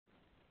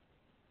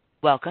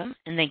Welcome,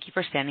 and thank you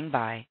for standing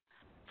by.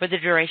 For the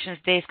duration of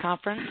today's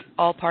conference,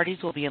 all parties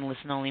will be in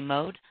listen-only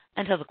mode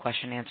until the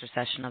question-and-answer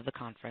session of the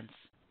conference.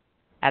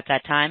 At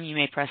that time, you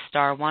may press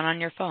star 1 on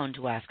your phone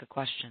to ask a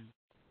question.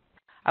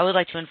 I would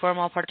like to inform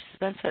all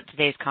participants that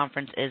today's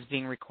conference is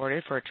being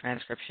recorded for a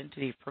transcription to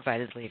be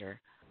provided later.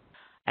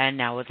 And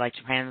now I would like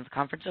to hand the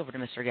conference over to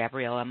Mr.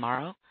 Gabriel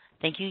Amaro.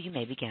 Thank you. You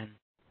may begin.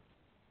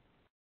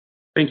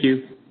 Thank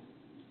you.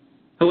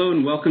 Hello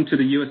and welcome to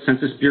the U.S.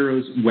 Census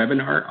Bureau's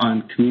webinar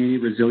on community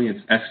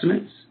resilience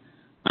estimates.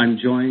 I'm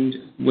joined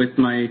with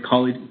my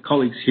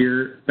colleagues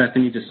here,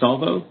 Bethany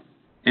DeSalvo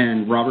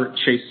and Robert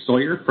Chase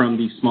Sawyer from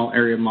the Small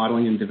Area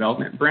Modeling and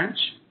Development Branch.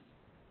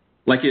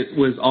 Like it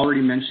was already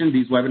mentioned,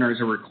 these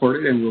webinars are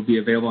recorded and will be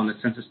available on the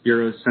Census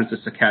Bureau's Census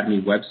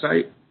Academy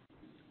website.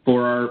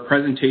 For our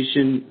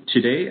presentation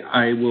today,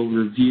 I will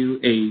review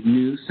a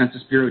new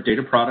Census Bureau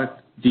data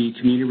product, the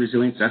Community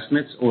Resilience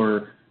Estimates,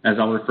 or as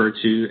I'll refer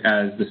to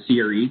as the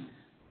CRE,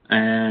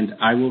 and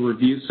I will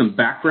review some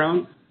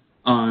background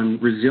on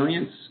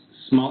resilience,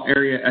 small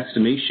area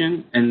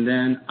estimation, and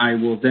then I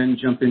will then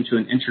jump into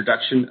an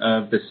introduction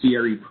of the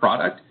CRE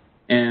product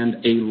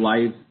and a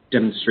live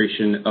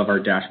demonstration of our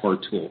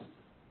dashboard tool.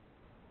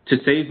 To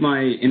save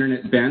my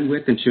internet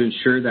bandwidth and to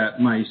ensure that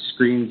my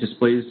screen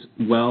displays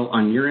well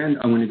on your end,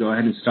 I'm going to go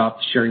ahead and stop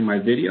sharing my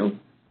video.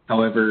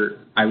 However,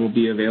 I will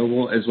be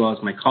available as well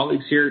as my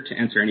colleagues here to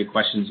answer any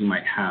questions you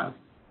might have.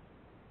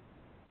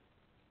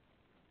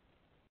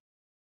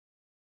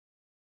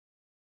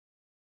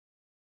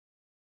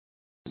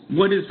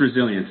 What is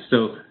resilience?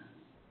 So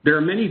there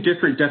are many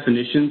different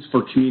definitions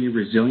for community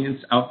resilience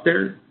out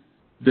there.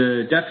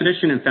 The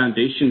definition and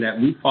foundation that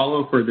we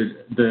follow for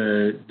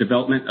the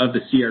development of the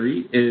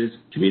CRE is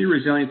community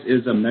resilience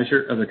is a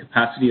measure of the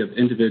capacity of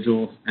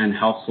individuals and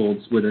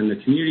households within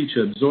the community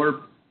to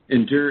absorb,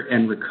 endure,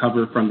 and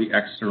recover from the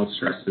external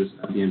stresses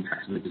of the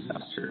impacts of a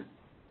disaster.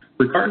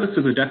 Regardless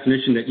of the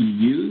definition that you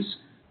use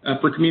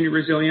for community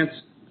resilience,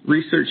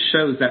 research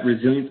shows that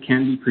resilience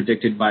can be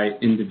predicted by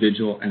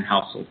individual and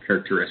household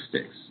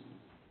characteristics.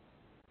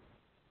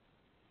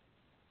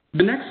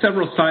 The next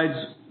several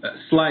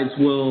slides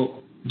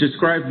will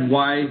describe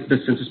why the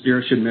Census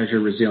Bureau should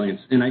measure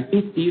resilience. And I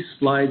think these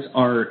slides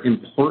are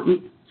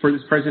important for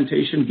this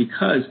presentation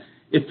because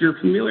if you're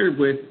familiar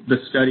with the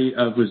study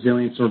of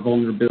resilience or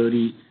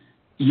vulnerability,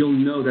 you'll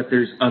know that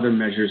there's other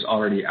measures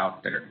already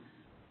out there.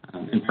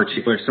 In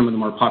particular, some of the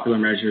more popular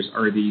measures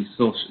are the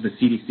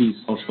CDC's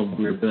Social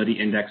Vulnerability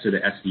Index, or the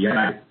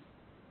SVI,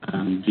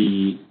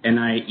 the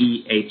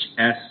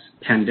NIEHS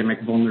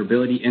Pandemic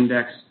Vulnerability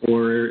Index,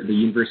 or the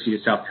University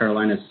of South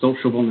Carolina's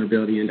Social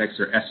Vulnerability Index,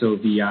 or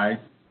SOVI.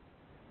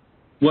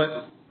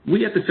 What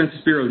we at the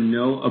Census Bureau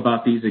know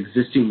about these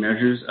existing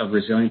measures of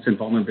resilience and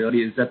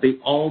vulnerability is that they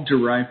all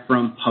derive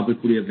from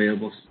publicly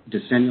available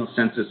decennial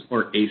census,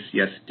 or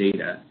ACS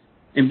data.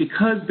 And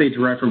because they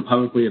derive from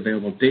publicly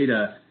available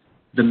data,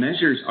 the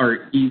measures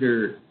are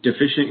either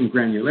deficient in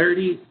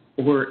granularity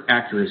or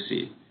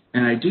accuracy.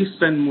 And I do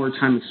spend more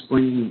time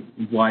explaining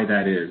why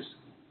that is.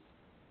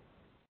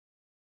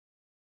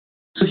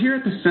 So here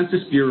at the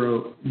Census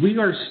Bureau, we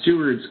are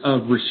stewards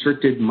of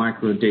restricted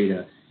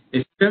microdata.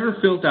 If you've ever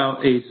filled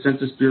out a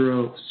Census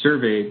Bureau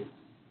survey,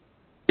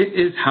 it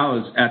is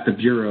housed at the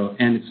Bureau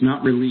and it's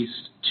not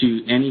released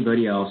to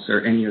anybody else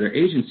or any other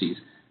agencies.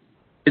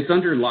 It's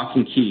under lock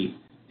and key.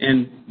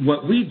 And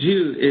what we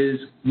do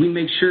is we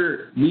make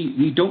sure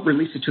we don't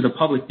release it to the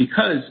public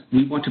because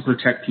we want to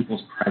protect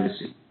people's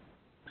privacy.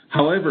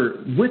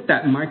 However, with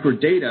that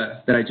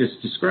microdata that I just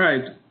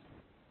described,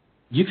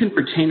 you can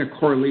retain a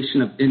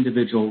correlation of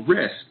individual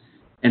risk,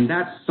 and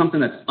that's something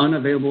that's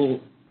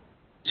unavailable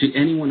to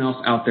anyone else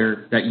out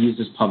there that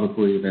uses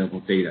publicly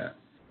available data.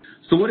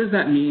 So what does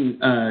that mean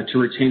to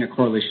retain a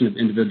correlation of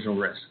individual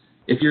risk?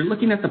 If you're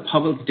looking at the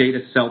public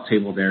data cell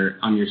table there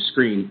on your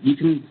screen,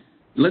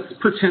 let's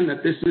pretend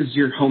that this is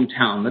your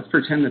hometown. Let's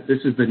pretend that this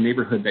is the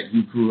neighborhood that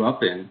you grew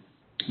up in.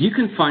 You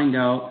can find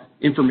out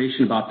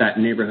information about that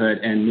neighborhood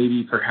and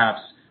maybe perhaps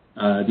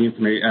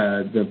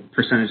the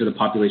percentage of the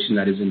population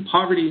that is in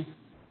poverty,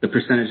 the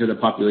percentage of the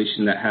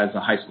population that has a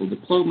high school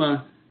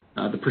diploma,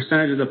 the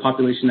percentage of the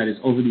population that is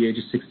over the age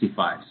of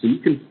 65. So you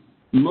can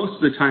most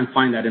of the time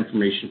find that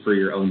information for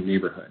your own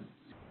neighborhood.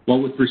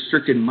 While with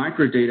restricted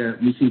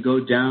microdata, we can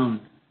go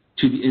down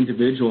to the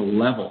individual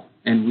level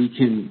and we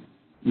can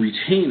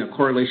retain a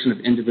correlation of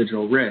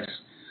individual risk.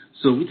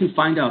 So we can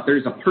find out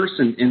there's a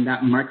person in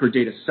that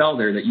microdata cell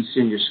there that you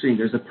see on your screen.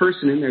 There's a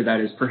person in there that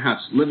is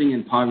perhaps living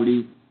in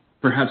poverty.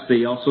 Perhaps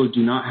they also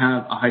do not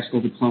have a high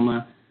school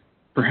diploma.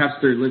 Perhaps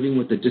they're living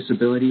with a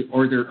disability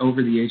or they're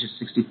over the age of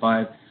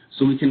 65.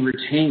 So we can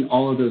retain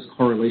all of those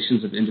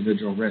correlations of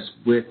individual risk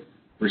with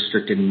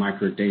restricted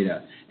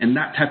microdata. And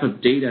that type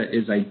of data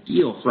is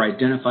ideal for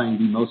identifying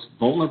the most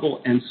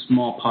vulnerable and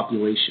small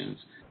populations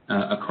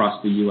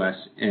across the U.S.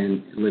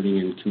 and living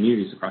in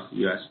communities across the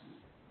U.S.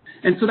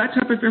 And so that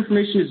type of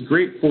information is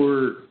great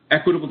for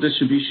equitable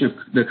distribution of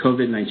the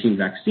COVID-19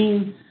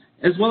 vaccine,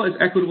 as well as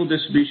equitable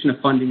distribution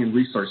of funding and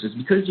resources,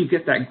 because you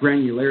get that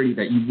granularity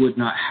that you would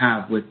not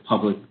have with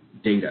public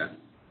data.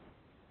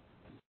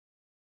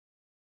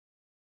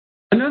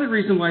 Another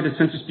reason why the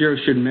Census Bureau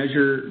should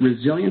measure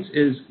resilience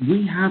is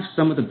we have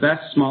some of the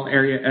best small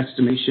area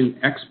estimation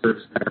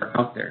experts that are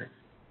out there.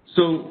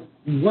 So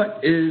what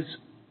is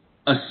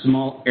a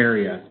small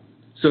area?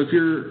 So if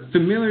you're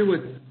familiar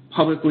with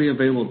publicly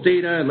available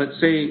data, let's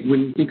say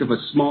when you think of a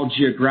small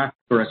geographic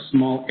or a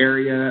small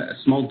area, a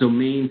small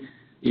domain,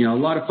 a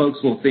lot of folks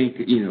will think,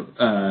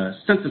 a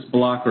census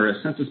block or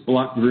a census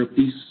block group,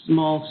 these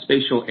small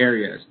spatial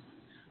areas.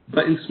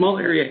 But in small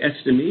area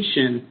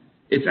estimation,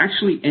 it's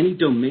actually any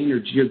domain or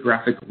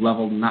geographic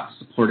level not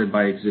supported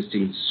by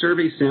existing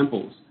survey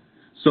samples.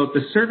 So if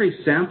the survey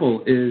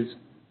sample is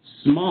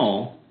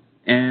small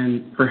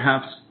and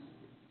perhaps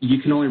you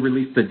can only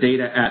release the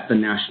data at the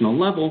national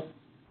level,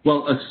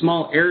 well, a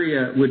small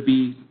area would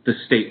be the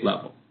state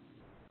level.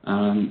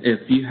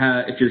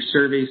 If your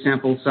survey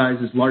sample size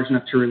is large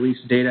enough to release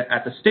data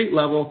at the state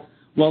level,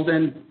 well,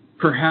 then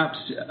perhaps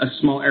a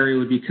small area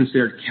would be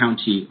considered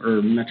county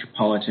or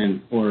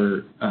metropolitan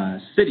or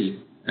city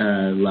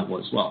level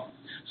as well.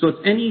 So it's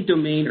any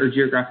domain or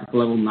geographic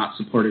level not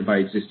supported by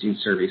existing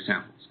survey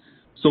samples.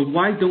 So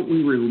why don't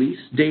we release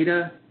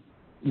data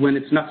when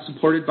it's not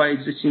supported by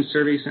existing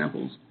survey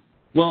samples?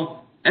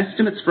 Well,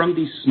 estimates from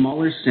these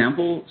smaller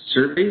sample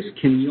surveys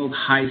can yield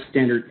high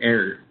standard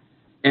error.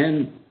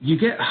 And you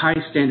get high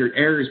standard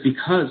errors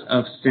because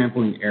of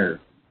sampling error.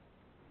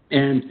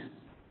 And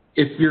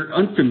if you're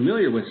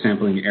unfamiliar with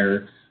sampling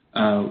error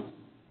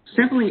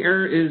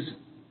is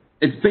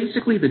it's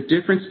basically the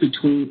difference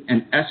between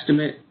an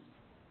estimate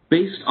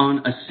based on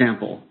a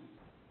sample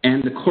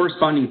and the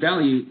corresponding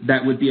value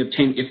that would be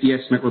obtained if the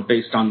estimate were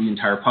based on the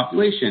entire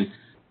population.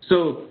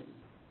 So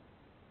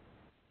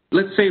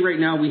let's say right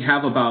now we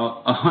have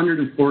about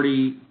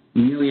 140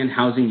 million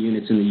housing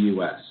units in the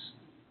U.S.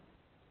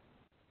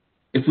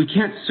 If we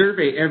can't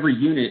survey every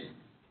unit,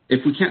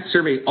 if we can't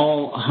survey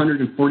all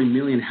 140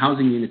 million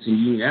housing units in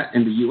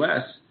the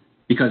U.S.,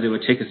 because it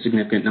would take a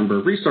significant number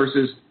of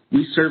resources,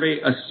 we survey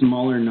a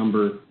smaller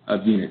number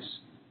of units.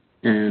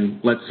 And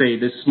let's say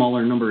this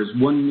smaller number is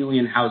 1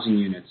 million housing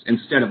units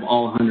instead of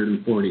all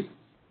 140.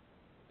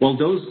 Well,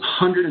 those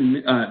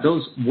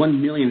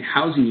 1 million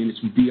housing units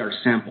would be our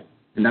sample,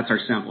 and that's our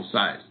sample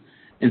size.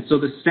 And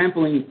so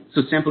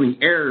sampling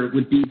error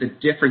would be the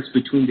difference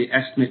between the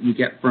estimate we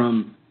get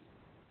from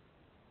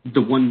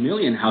the 1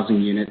 million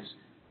housing units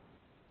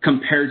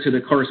compared to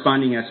the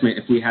corresponding estimate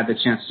if we had the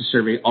chance to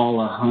survey all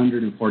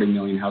 140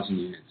 million housing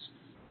units.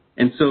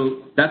 And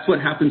so that's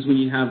what happens when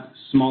you have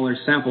smaller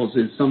samples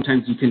is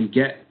sometimes you can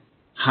get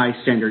high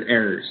standard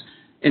errors.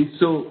 And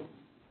so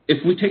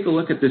if we take a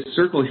look at this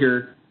circle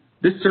here,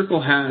 this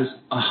circle has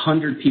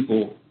 100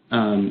 people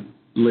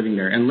living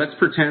there. And let's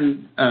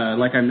pretend,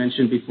 like I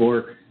mentioned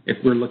before, if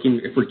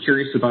we're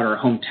curious about our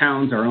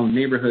hometowns, our own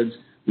neighborhoods,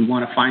 we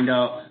want to find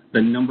out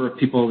the number of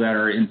people that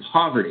are in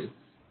poverty.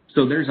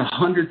 So there's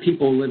 100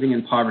 people living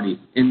in poverty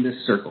in this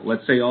circle.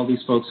 Let's say all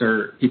these folks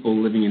are people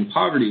living in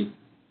poverty.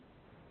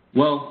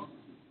 Well,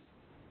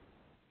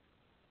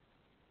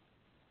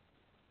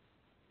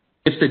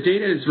 if the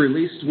data is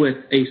released with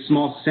a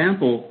small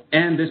sample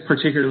and this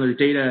particular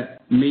data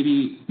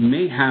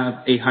may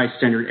have a high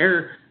standard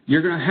error,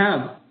 you're going to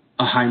have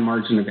a high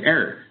margin of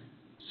error.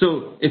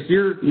 So if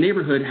your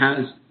neighborhood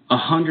has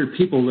 100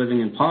 people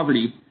living in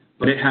poverty,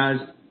 but it has,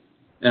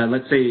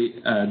 let's say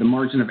the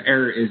margin of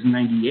error is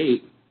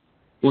 98,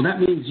 well,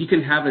 that means you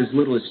can have as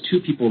little as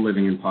 2 people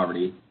living in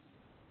poverty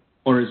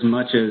or as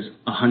much as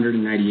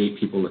 198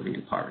 people living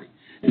in poverty.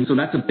 And so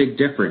that's a big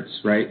difference,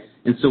 right?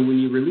 And so when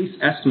you release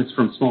estimates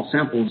from small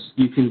samples,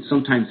 you can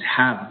sometimes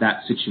have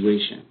that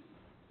situation.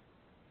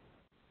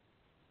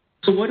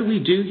 So what do we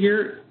do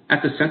here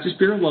at the Census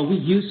Bureau? Well, we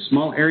use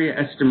small area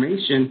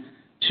estimation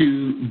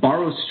to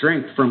borrow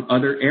strength from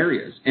other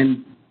areas.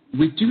 And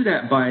we do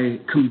that by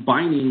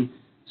combining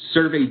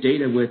survey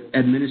data with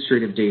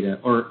administrative data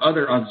or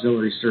other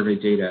auxiliary survey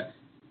data.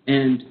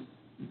 And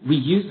we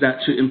use that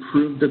to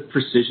improve the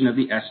precision of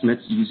the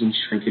estimates using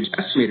shrinkage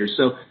estimators.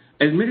 So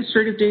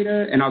administrative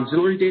data and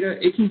auxiliary data,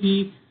 it can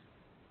be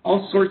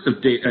all sorts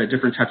of data,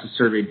 different types of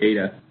survey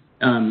data.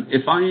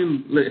 If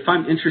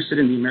I'm interested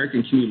in the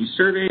American Community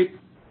Survey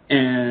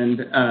and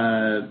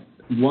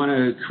want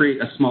to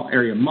create a small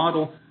area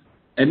model,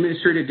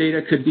 administrative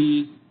data could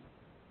be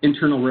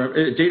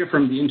data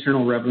from the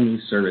Internal Revenue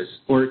Service,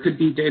 or it could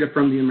be data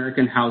from the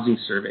American Housing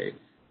Survey.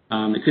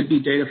 It could be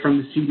data from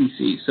the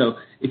CDC. So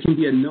it can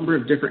be a number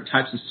of different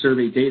types of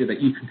survey data that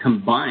you can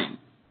combine,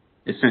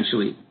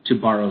 essentially, to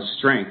borrow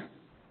strength.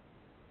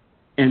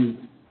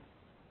 And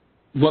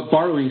what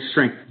borrowing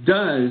strength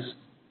does,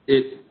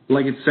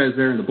 like it says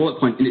there in the bullet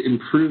point, it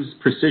improves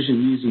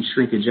precision using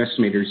shrinkage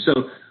estimators.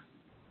 So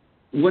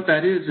what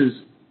that is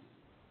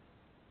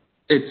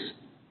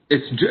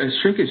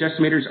shrinkage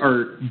estimators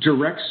are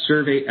direct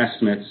survey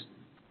estimates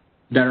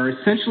that are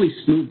essentially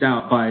smoothed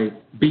out by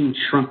being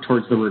shrunk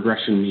towards the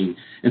regression mean.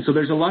 And so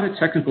there's a lot of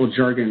technical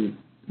jargon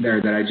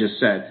there that I just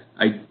said.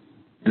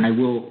 I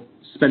will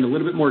spend a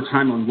little bit more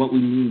time on what we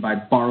mean by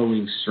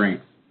borrowing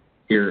strength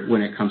here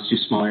when it comes to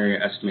small area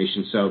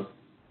estimation. So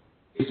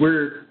if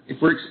we're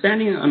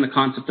expanding on the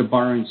concept of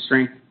borrowing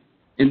strength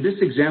in this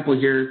example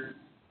here,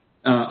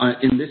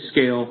 in this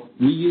scale,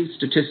 we use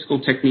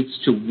statistical techniques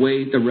to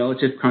weigh the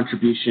relative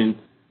contribution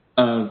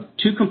of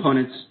two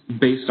components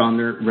based on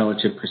their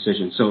relative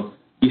precision. So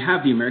you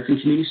have the American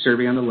Community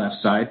Survey on the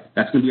left side.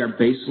 That's going to be our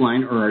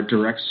baseline or our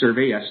direct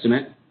survey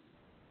estimate.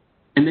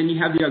 And then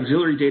you have the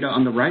auxiliary data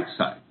on the right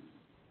side.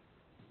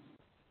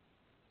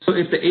 So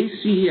if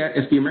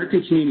the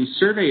American Community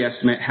Survey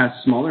estimate has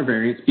smaller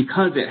variance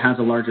because it has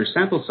a larger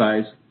sample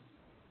size,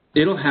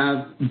 it'll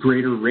have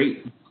greater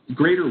weight,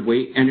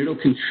 and it'll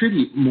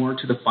contribute more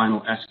to the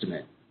final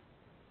estimate.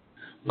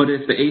 But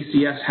if the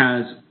ACS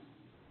has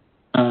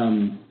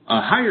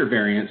a higher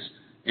variance,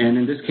 and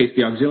in this case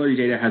the auxiliary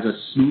data has a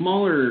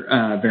smaller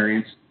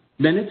variance,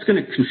 then it's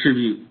going to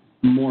contribute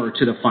more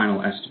to the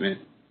final estimate.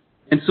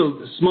 And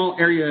so small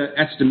area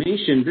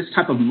estimation, this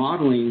type of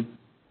modeling,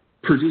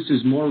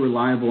 produces more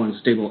reliable and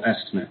stable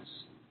estimates.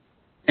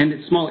 And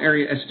small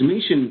area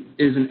estimation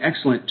is an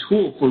excellent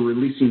tool for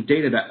releasing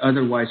data that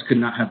otherwise could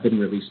not have been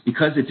released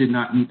because it did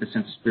not meet the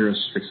Census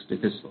Bureau's strict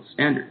statistical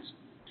standards.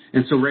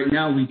 And so right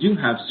now we do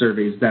have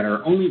surveys that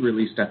are only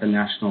released at the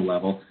national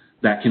level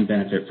that can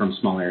benefit from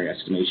small area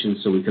estimation.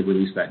 So we could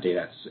release that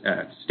data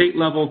at state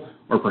level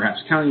or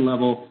perhaps county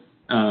level,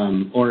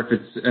 or if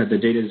it's the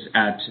data is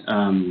at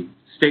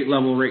state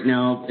level right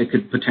now, it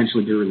could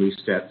potentially be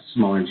released at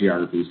smaller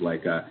geographies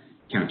like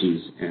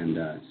counties and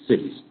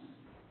cities.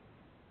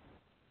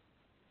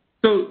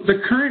 So the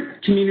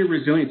current community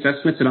resilience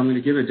estimates that I'm going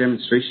to give a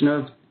demonstration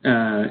of,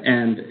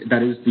 and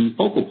that is the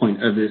focal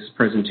point of this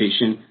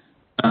presentation,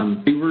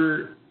 they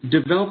were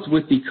developed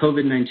with the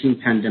COVID-19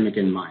 pandemic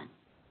in mind.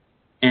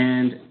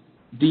 And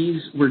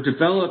these were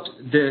developed,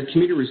 the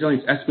community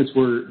resilience estimates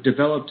were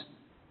developed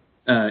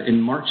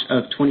in March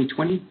of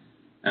 2020.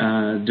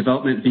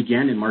 Development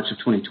began in March of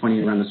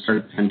 2020 around the start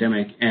of the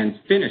pandemic and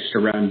finished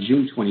around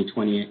June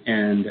 2020.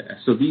 And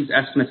so these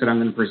estimates that I'm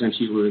going to present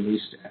to you were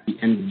released at the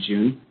end of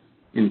June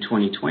in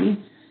 2020.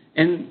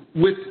 And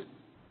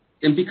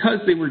because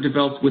they were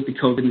developed with the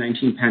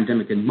COVID-19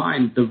 pandemic in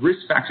mind, the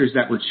risk factors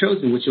that were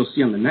chosen, which you'll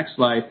see on the next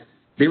slide,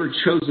 they were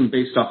chosen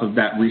based off of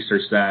that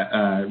research that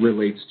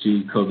relates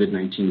to the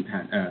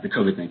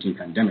COVID-19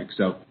 pandemic.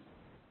 So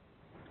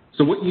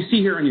what you see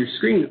here on your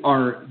screen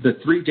are the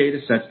three data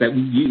sets that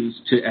we use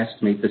to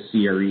estimate the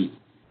CRE.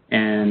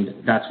 And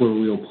that's where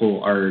we'll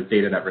pull our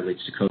data that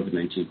relates to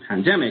COVID-19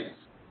 pandemic.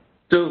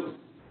 So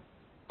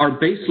our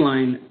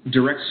baseline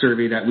direct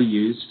survey that we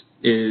used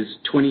is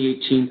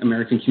 2018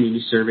 American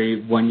Community Survey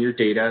 1-year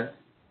data.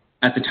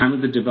 At the time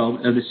of the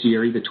development of the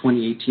CRE, the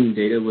 2018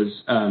 data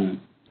was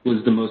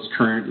the most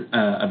current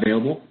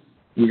available.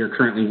 We are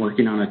currently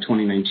working on a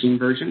 2019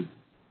 version.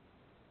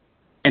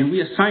 And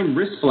we assign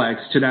risk flags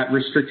to that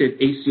restricted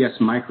ACS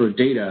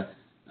microdata,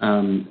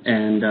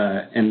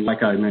 and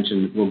like I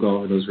mentioned, we'll go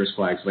over those risk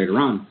flags later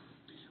on.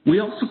 We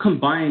also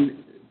combine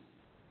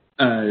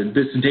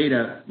this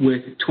data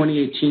with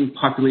 2018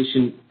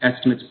 Population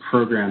Estimates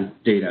Program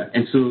data.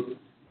 And so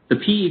the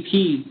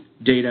PEP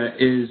data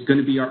is going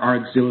to be our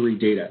auxiliary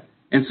data.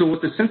 And so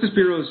what the Census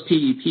Bureau's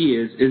PEP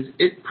is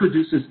it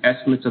produces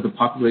estimates of the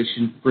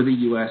population for the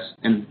U.S.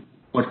 and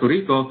Puerto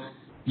Rico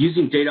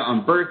using data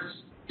on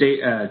births,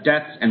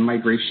 deaths, and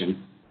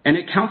migration. And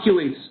it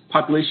calculates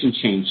population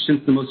change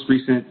since the most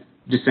recent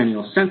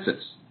decennial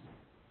census.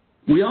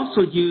 We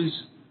also use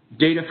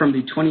data from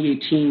the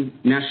 2018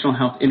 National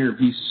Health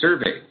Interview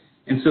Survey.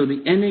 And so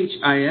the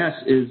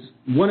NHIS is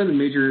one of the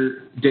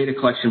major data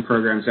collection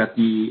programs at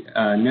the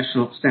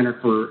National Center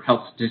for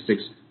Health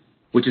Statistics,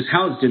 which is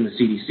housed in the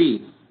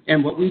CDC.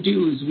 And what we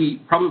do is we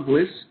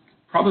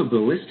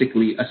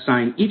probabilistically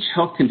assign each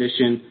health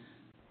condition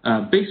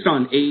based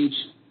on age,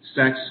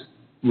 sex,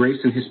 race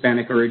and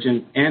Hispanic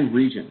origin, and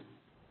region.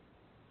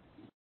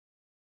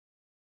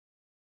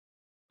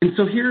 And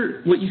so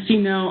here, what you see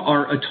now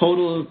are a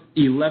total of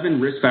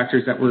 11 risk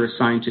factors that were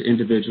assigned to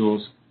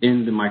individuals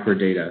in the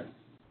microdata.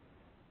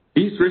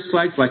 These risk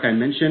flags, like I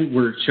mentioned,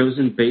 were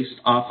chosen based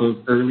off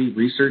of early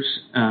research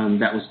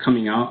that was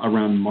coming out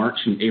around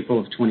March and April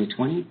of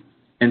 2020.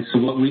 And so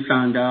what we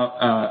found out,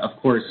 of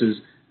course,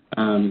 is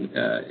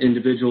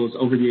individuals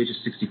over the age of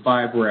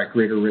 65 were at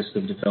greater risk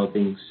of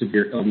developing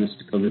severe illness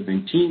to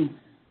COVID-19.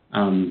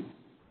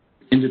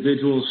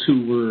 Individuals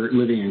who were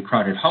living in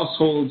crowded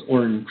households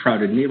or in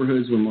crowded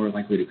neighborhoods were more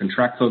likely to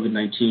contract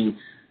COVID-19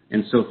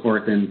 and so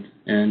forth.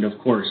 And of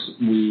course,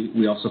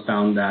 we also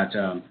found that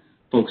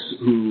folks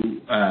who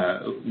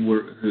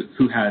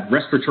had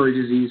respiratory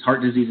disease,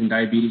 heart disease, and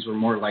diabetes were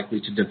more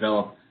likely to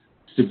develop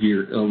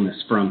severe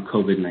illness from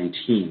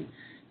COVID-19.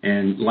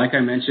 And like I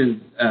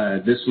mentioned,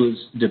 this was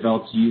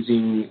developed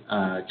using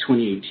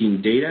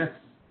 2018 data.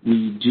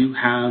 We do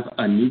have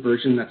a new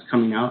version that's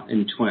coming out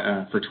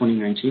for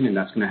 2019, and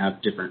that's going to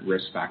have different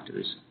risk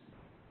factors.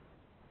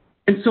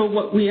 And so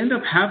what we end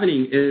up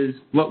having is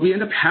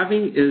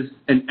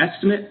an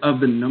estimate of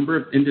the number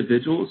of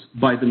individuals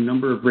by the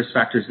number of risk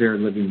factors they are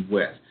living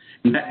with.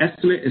 And that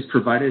estimate is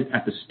provided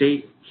at the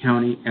state,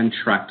 county, and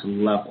tract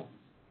level.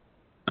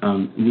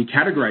 We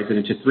categorize it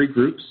into three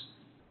groups.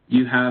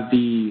 You have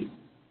the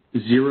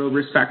zero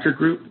risk factor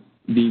group,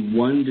 the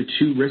 1 to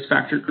 2 risk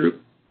factor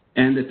group,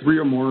 and the 3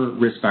 or more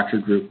risk factor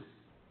group.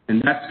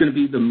 And that's going to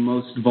be the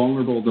most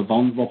vulnerable, the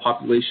vulnerable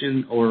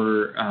population,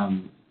 or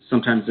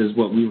sometimes is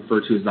what we refer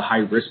to as the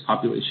high-risk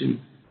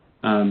population.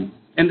 And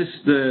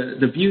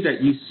the view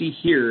that you see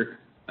here,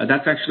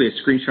 that's actually a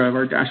screenshot of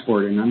our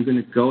dashboard, and I'm going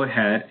to go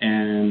ahead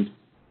and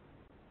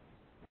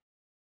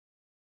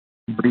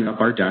bring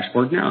up our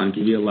dashboard now and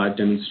give you a live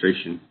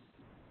demonstration.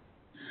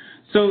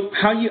 So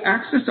how you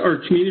access our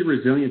community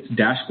resilience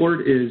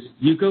dashboard is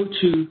you go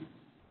to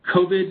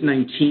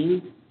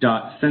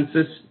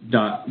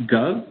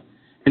covid19.census.gov,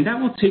 and that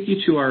will take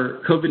you to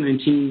our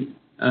COVID-19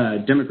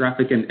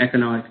 demographic and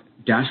economic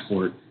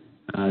dashboard.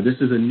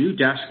 This is a new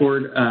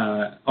dashboard,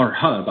 or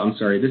hub, I'm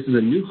sorry. This is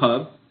a new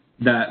hub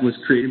that was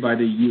created by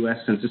the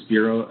U.S. Census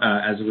Bureau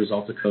as a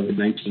result of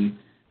COVID-19,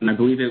 and I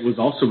believe it was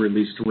also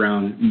released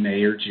around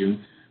May or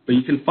June. But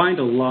you can find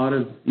a lot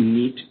of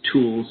neat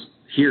tools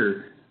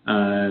here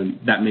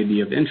that may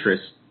be of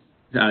interest.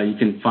 You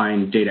can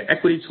find data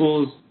equity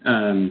tools,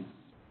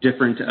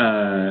 different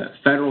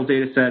federal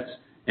data sets,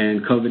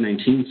 and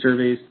COVID-19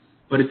 surveys.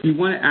 But if you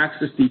want to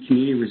access the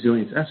community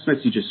resilience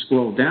estimates, you just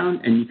scroll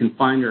down and you can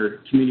find our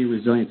community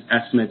resilience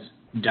estimates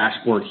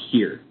dashboard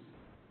here.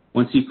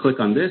 Once you click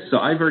on this, so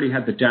I've already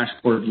had the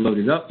dashboard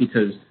loaded up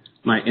because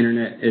my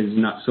internet is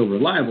not so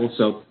reliable,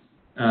 so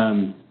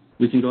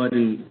we can go ahead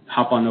and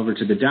hop on over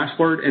to the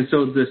dashboard. And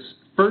so this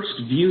first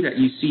view that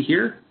you see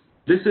here,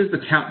 this is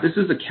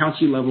the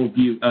county level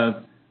view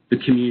of the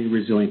community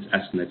resilience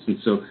estimates. And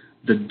so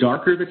the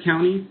darker the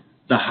county,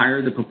 the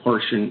higher the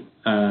proportion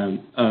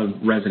of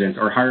residents,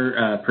 or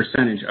higher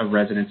percentage of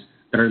residents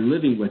that are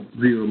living with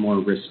 3 or more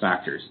risk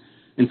factors.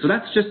 And so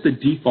that's just the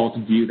default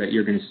view that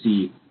you're going to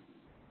see.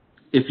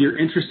 If you're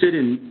interested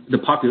in the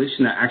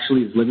population that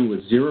actually is living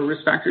with 0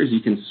 risk factors,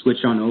 you can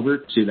switch on over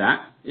to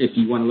that. If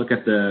you want to look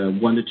at the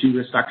 1 to 2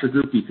 risk factor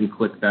group, you can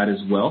click that as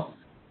well.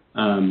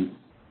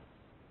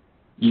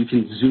 You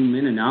can zoom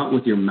in and out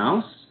with your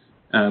mouse,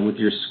 with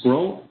your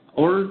scroll,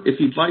 or if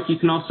you'd like, you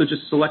can also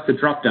just select the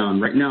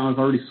drop-down. Right now, I've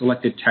already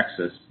selected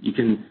Texas. You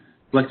can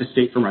select a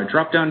state from our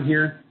drop-down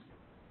here,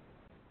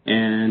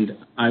 and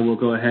I will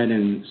go ahead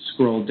and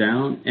scroll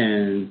down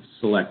and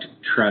select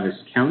Travis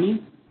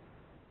County,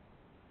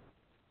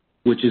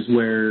 which is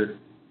where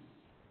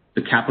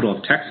the capital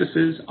of Texas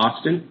is,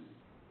 Austin.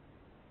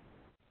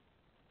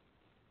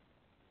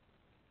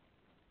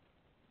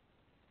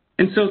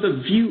 And so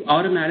the view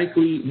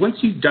automatically, once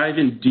you dive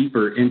in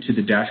deeper into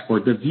the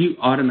dashboard, the view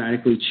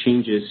automatically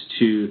changes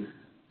to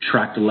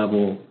tract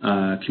level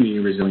community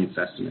resilience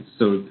estimates.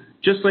 So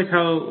just like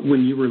how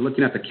when you were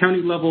looking at the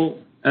county level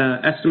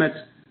estimates,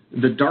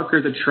 the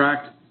darker the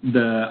tract,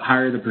 the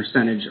higher the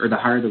percentage or the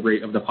higher the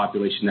rate of the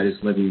population that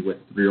is living with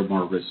 3 or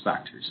more risk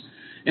factors.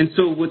 And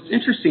so what's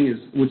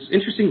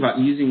interesting about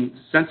using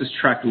census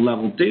tract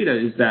level data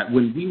is that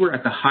when we were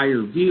at the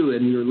higher view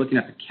and we were looking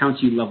at the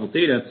county level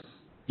data,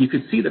 you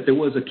could see that there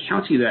was a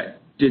county that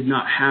did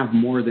not have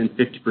more than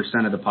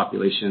 50% of the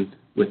population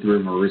with 3 or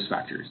more risk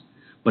factors.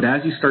 But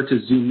as you start to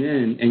zoom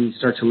in and you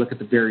start to look at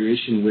the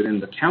variation within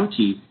the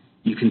county,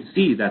 you can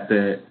see that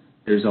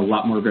there's a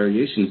lot more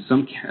variation.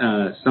 Some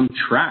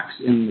tracts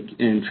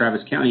in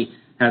Travis County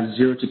have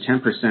 0 to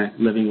 10%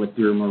 living with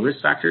 3 or more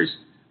risk factors,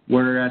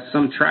 whereas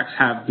some tracts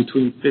have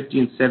between 50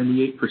 and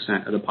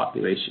 78% of the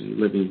population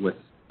living with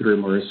 3 or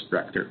more risk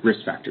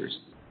factors.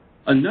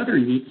 Another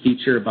neat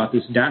feature about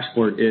this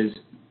dashboard is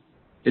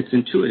it's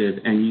intuitive,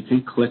 and you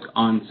can click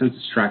on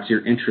census tracts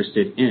you're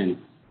interested in.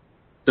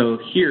 So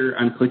here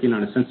I'm clicking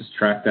on a census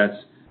tract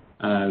that's,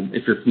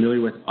 if you're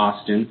familiar with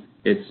Austin,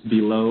 it's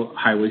below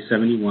Highway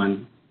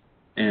 71,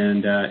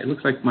 and it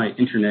looks like my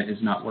internet is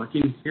not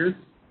working here.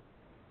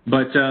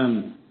 But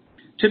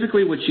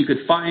typically what you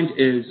could find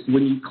is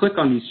when you click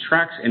on these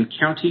tracts and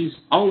counties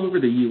all over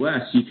the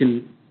U.S., you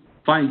can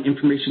find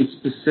information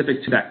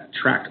specific to that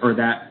tract or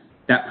that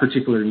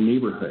particular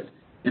neighborhood.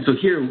 And so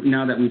here,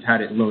 now that we've had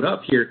it load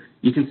up here,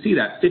 you can see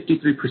that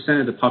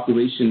 53% of the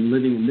population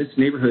living in this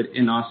neighborhood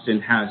in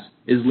Austin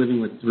is living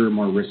with 3 or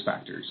more risk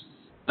factors.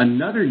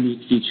 Another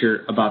neat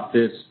feature about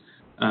this,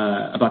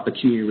 about the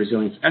community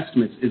resilience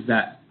estimates, is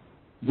that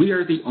we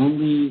are the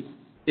only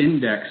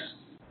index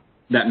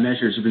that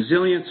measures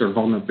resilience or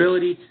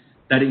vulnerability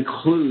that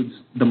includes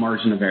the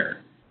margin of error.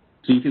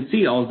 So you can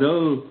see,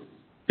 although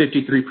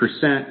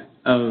 53%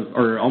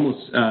 or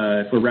almost,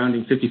 if we're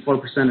rounding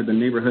 54% of the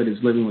neighborhood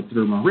is living with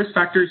 3 or more risk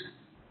factors,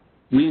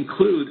 we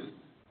include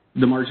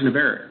the margin of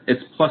error.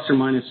 It's plus or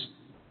minus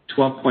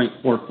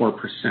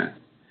 12.44%.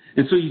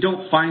 And so you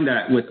don't find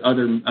that with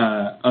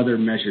other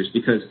measures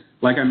because,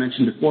 like I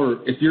mentioned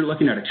before, if you're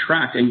looking at a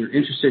tract and you're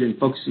interested in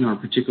focusing on a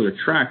particular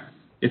tract,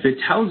 if it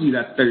tells you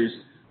that there's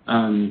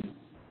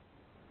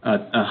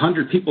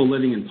 100 people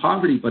living in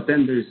poverty, but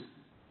then there's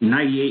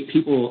 98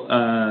 people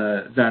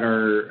that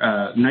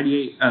are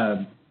 98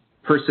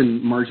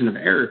 person margin of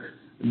error,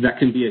 that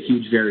can be a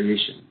huge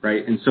variation,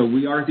 right? And so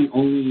we are the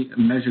only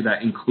measure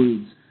that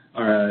includes,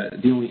 the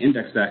only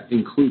index that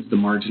includes the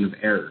margin of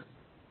error.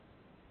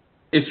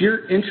 If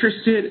you're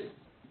interested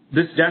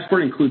this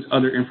dashboard includes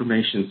other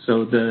information.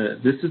 So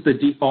this is the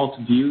default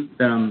view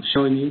that I'm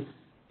showing you,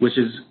 which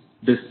is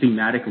this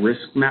thematic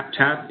risk map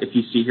tab. If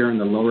you see here in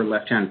the lower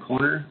left-hand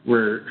corner,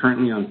 we're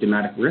currently on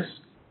thematic risk.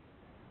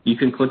 You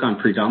can click on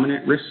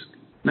predominant risk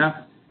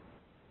map,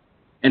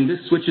 and this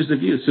switches the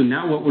view. So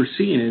now what we're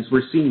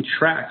seeing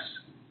tracks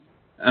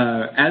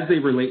as they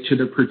relate to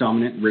the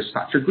predominant risk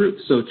factor group.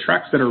 So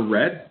tracks that are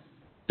red,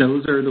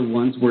 those are the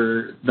ones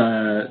where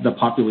the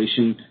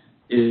population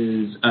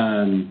is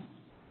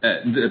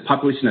the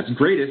population that's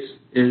greatest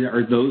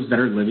are those that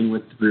are living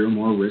with 3 or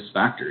more risk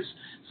factors.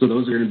 So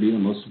those are going to be the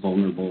most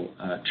vulnerable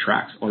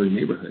tracts or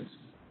neighborhoods.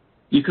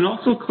 You can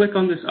also click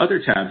on this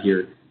other tab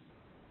here.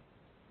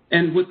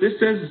 And what this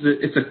says is that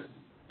it's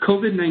a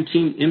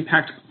COVID-19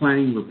 impact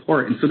planning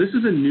report. And so this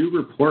is a new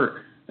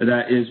report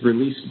that is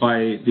released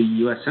by the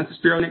U.S. Census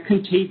Bureau, and it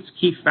contains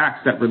key facts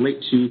that relate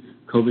to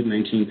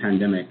COVID-19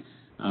 pandemic.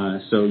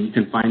 So you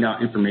can find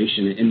out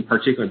information. In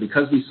particular,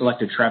 because we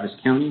selected Travis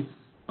County,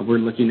 we're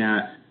looking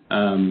at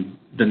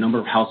the number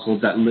of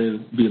households that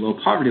live below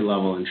poverty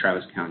level in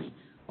Travis County,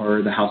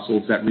 or the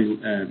households that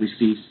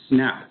receive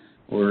SNAP,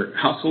 or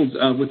households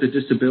with a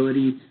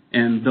disability,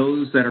 and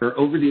those that are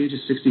over the age of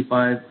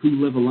 65 who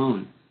live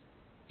alone.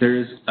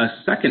 There's a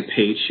second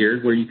page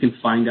here where you can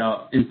find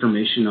out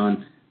information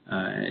on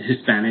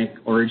Hispanic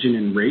origin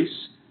and race.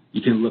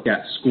 You can look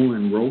at school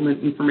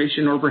enrollment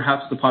information, or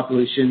perhaps the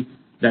population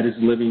that is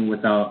living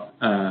without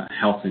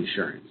health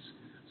insurance.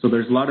 So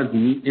there's a lot of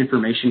neat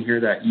information here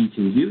that you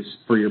can use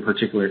for your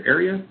particular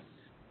area.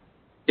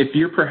 If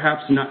you're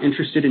perhaps not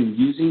interested in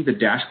using the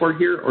dashboard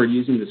here or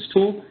using this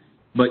tool,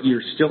 but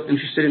you're still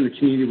interested in the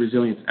community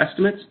resilience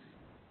estimates,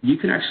 you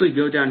can actually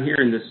go down here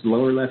in this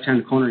lower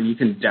left-hand corner and you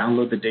can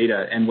download the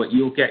data. And what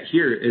you'll get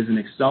here is an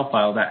Excel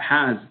file that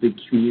has the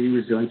community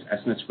resilience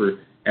estimates for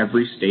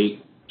every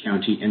state,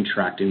 county, and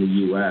tract in the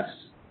U.S.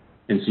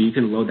 And so you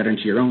can load that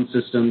into your own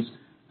systems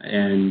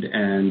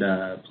and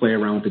play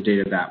around with the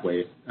data that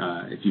way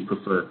if you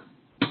prefer.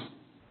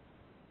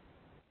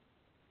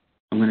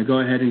 I'm going to go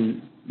ahead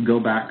and go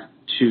back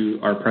to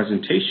our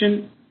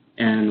presentation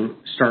and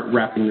start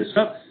wrapping this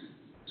up.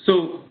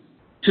 So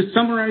to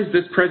summarize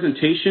this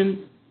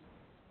presentation,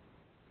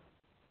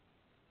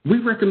 we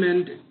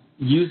recommend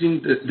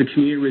using the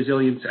community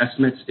resilience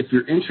estimates if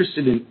you're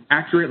interested in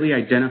accurately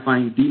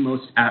identifying the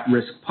most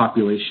at-risk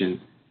population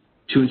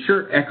to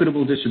ensure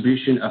equitable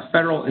distribution of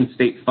federal and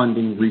state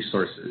funding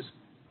resources.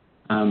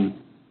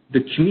 The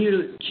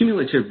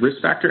cumulative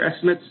risk factor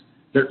estimates,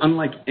 they're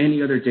unlike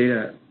any other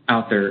data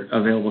out there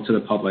available to the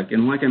public.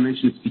 And like I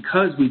mentioned, it's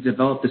because we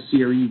developed the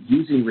CRE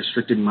using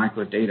restricted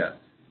microdata.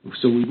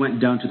 So we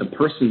went down to the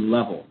person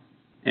level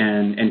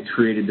and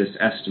created this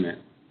estimate.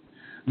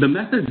 The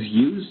methods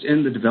used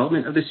in the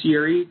development of the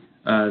CRE,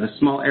 the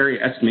small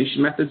area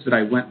estimation methods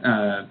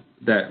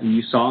that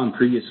you saw in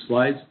previous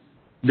slides,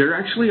 they're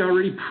actually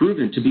already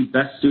proven to be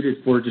best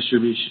suited for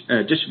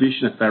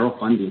distribution of federal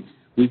funding.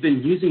 We've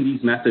been using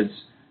these methods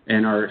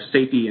in our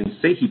SAFE and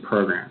SAHE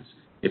programs.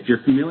 If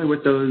you're familiar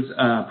with those,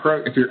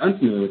 if you're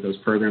unfamiliar with those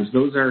programs,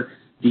 those are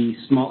the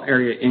small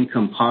area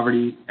income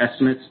poverty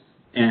estimates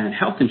and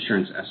health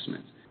insurance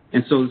estimates.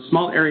 And so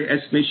small area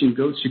estimation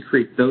goes to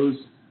create those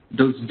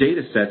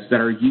data sets that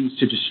are used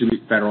to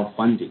distribute federal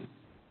funding,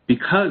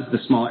 because the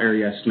small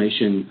area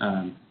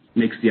estimation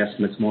makes the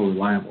estimates more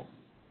reliable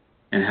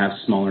and have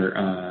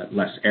smaller,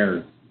 less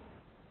error.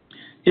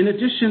 In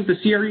addition, the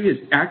CRE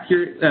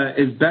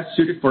is best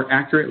suited for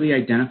accurately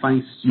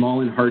identifying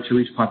small and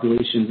hard-to-reach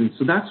populations, and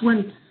so that's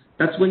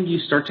when you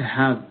start to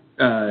have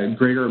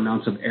greater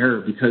amounts of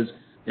error, because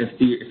if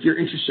you're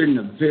interested in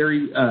a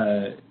very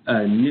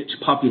niche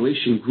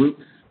population group,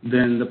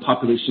 then the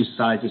population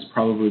size is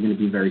probably going to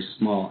be very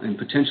small, and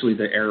potentially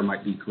the error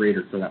might be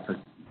greater for that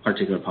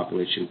particular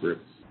population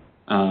group.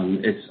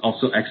 It's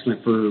also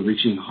excellent for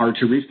reaching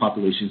hard-to-reach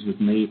populations,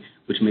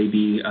 which may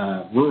be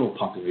rural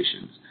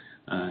populations.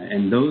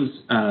 And those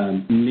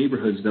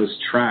neighborhoods, those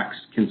tracts,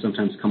 can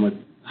sometimes come with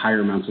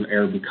higher amounts of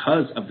error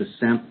because of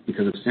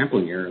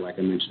sampling error, like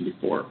I mentioned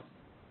before.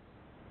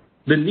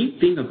 The neat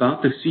thing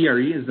about the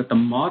CRE is that the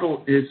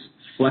model is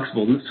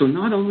flexible. So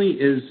not only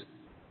is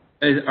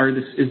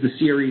the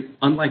CRE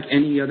unlike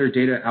any other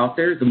data out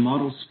there, the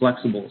model's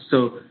flexible.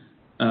 So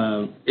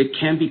it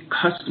can be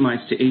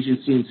customized to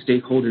agency and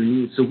stakeholder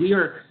needs. So we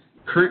are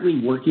currently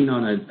working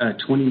on a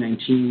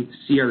 2019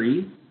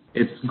 CRE.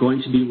 It's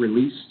going to be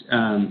released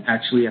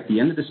actually at the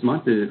end of this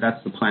month.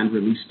 That's the planned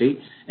release date.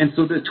 And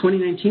so the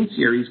 2019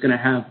 CRE is going to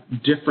have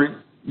different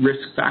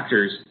risk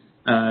factors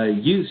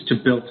used to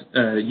build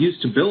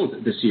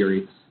the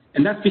CRE.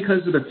 And that's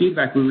because of the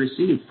feedback we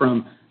received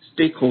from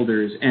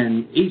stakeholders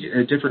and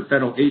different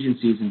federal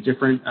agencies and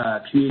different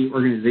community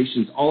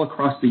organizations all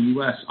across the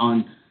U.S.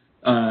 on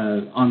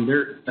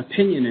their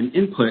opinion and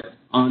input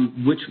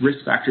on which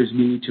risk factors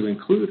we need to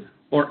include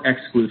or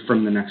exclude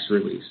from the next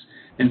release.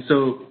 And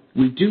so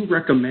we do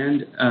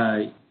recommend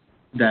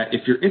that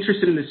if you're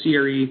interested in the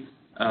CRE,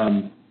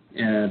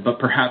 but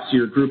perhaps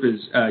your group is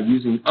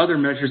using other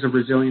measures of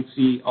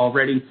resiliency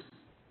already,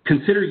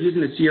 consider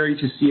using the CRE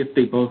to see if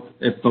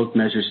both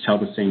measures tell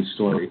the same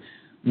story.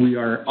 We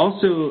are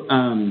also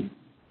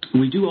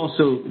we do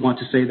also want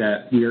to say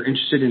that we are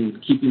interested in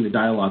keeping the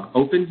dialogue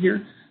open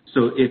here.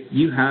 So if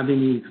you have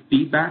any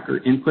feedback or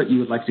input you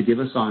would like to give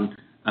us on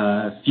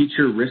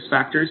future risk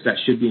factors that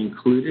should be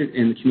included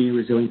in the community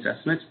resilience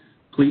estimates,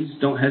 please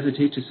don't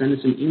hesitate to send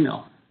us an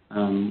email.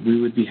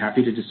 We would be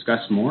happy to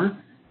discuss more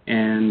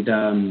and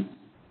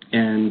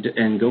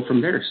go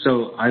from there.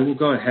 So I will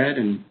go ahead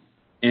and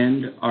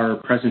end our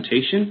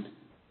presentation.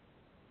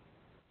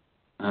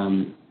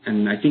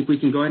 And I think we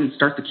can go ahead and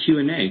start the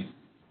Q&A.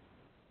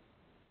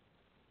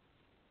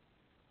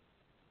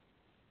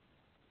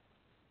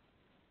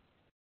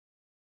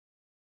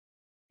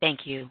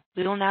 Thank you.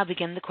 We will now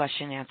begin the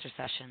question and answer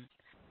session.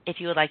 If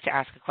you would like to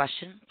ask a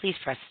question, please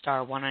press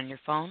star 1 on your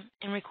phone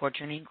and record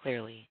your name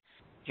clearly.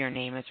 Your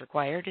name is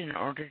required in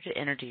order to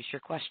introduce your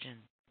question.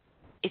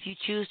 If you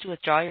choose to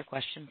withdraw your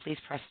question, please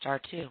press star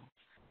 2.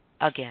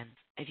 Again,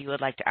 if you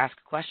would like to ask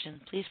a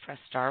question, please press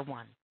star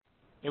 1.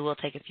 It will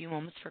take a few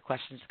moments for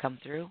questions to come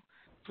through.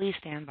 Please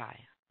stand by.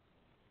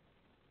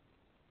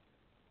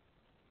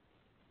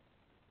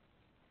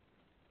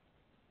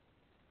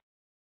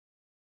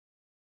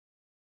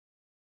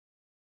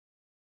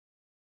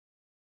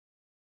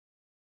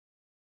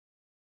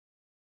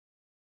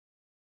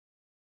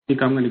 I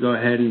think I'm going to go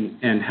ahead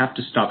and have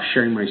to stop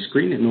sharing my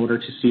screen in order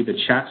to see the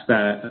chats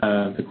that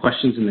the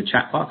questions in the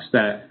chat box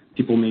that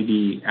people may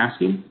be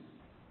asking.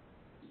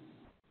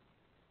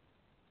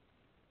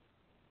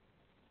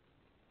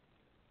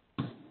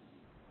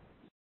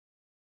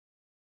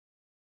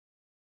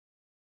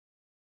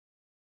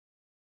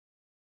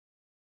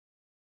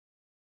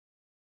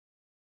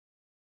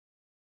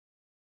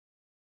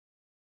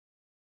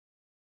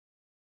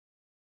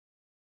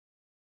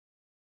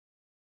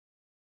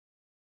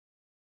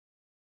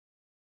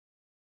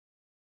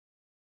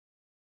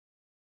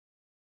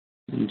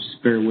 And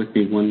just bear with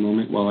me one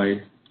moment while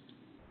I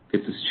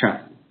get this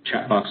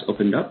chat box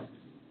opened up.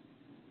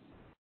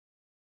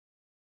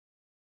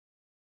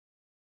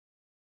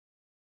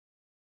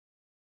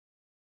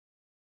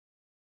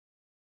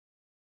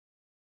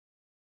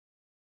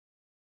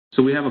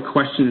 So we have a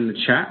question in the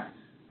chat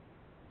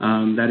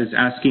that is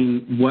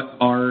asking what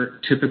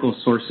are typical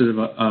sources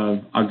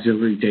of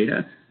auxiliary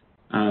data.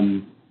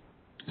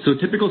 So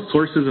typical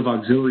sources of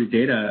auxiliary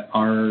data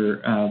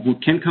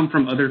can come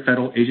from other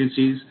federal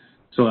agencies.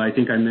 So I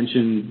think I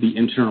mentioned the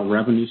Internal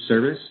Revenue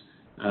Service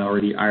or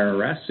the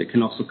IRS. It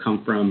can also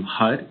come from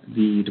HUD,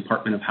 the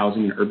Department of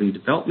Housing and Urban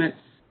Development,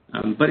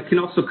 but it can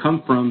also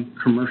come from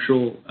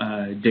commercial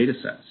data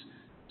sets.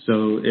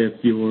 So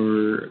if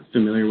you're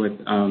familiar with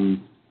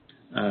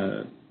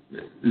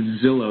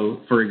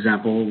Zillow, for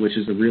example, which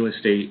is a real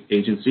estate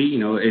agency,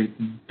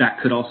 that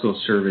could also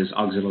serve as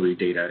auxiliary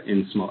data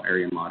in small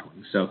area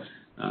modeling. So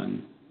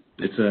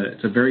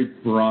it's a very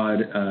broad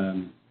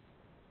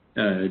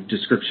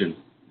description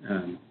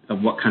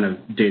of what kind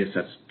of data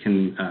sets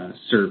can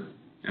serve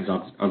as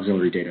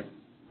auxiliary data.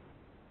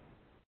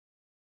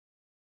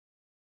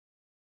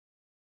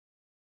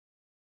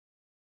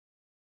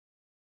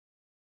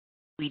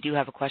 We do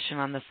have a question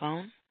on the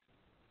phone.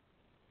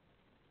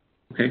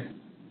 Okay.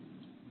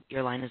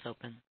 Your line is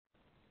open.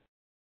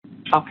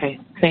 Okay,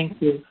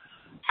 thank you.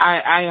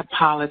 I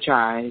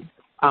apologize.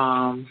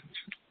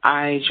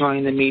 I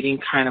joined the meeting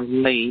kind of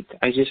late.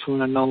 I just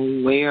want to know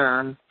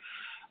where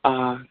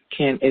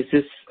is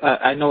this,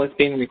 I know it's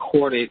being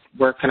recorded.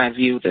 Where can I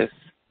view this?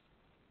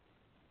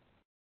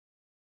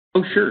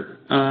 Oh, sure.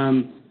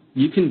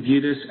 You can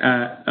view this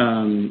at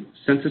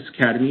Census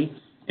Academy,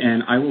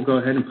 and I will go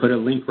ahead and put a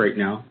link right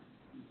now.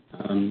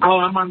 I'm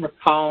on the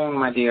phone,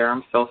 my dear.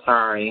 I'm so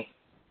sorry.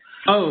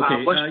 Oh,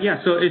 okay.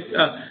 So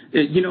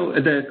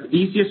the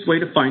easiest way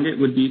to find it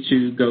would be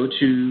to go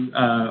to,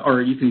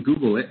 or you can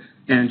Google it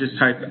and just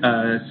type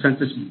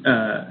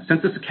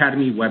Census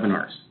Academy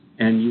webinars,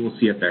 and you will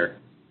see it there.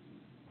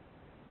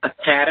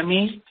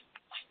 Academy?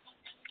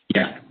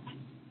 Yeah.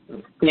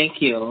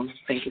 Thank you.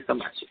 Thank you so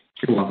much.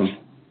 You're welcome.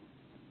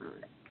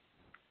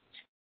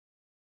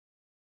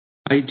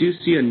 I do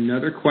see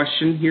another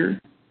question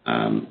here.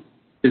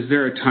 Is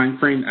there a time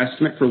frame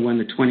estimate for when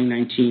the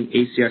 2019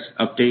 ACS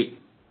update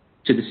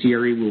to the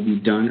CRE will be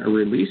done or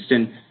released?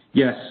 And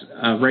yes,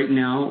 right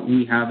now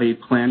we have a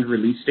planned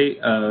release date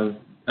of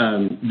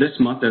this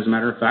month, as a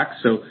matter of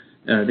fact. So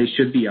they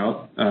should be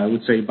out, I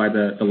would say, by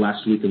the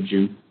last week of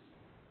June.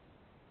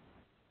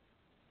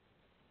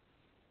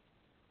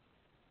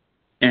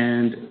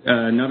 And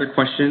another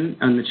question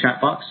on the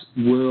chat box,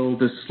 will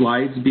the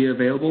slides be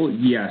available?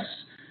 Yes.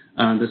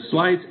 The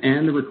slides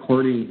and the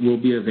recording will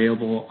be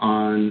available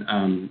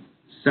on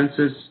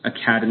Census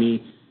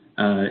Academy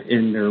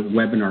in their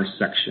webinar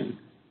section.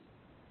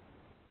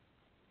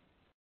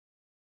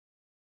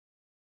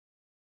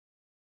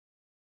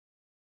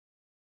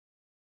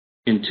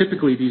 And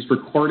typically these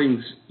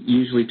recordings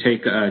usually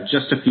take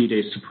just a few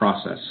days to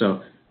process.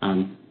 So,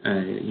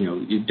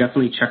 you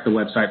definitely check the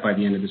website by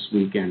the end of this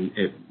week, and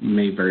it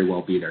may very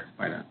well be there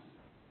by then.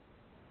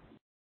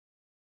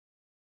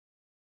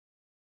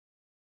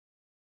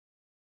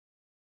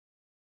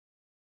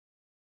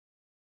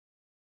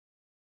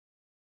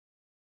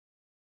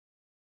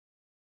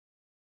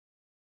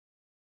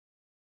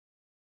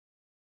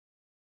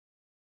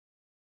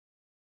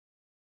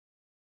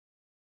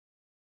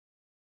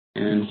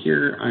 And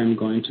here I'm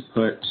going to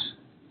put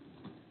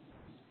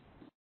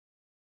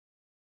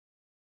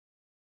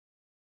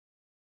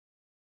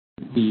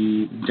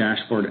the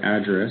dashboard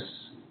address.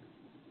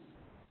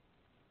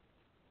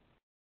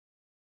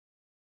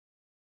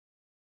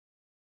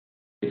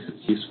 If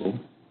it's useful.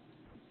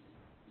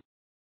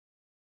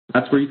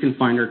 That's where you can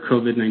find our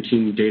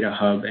COVID-19 data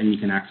hub, and you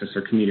can access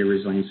our community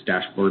resilience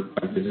dashboard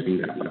by visiting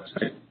that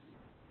website.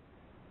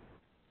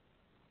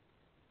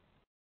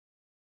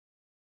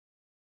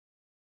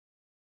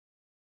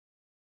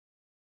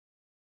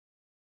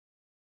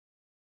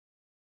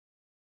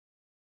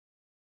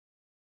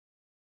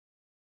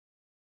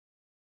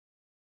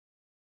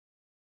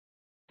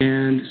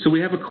 And so we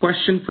have a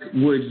question,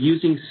 would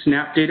using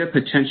SNAP data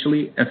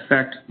potentially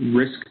affect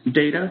risk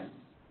data?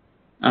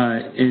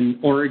 In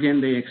Oregon,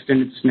 they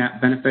extended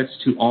SNAP benefits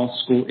to all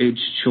school-aged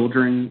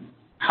children,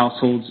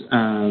 households,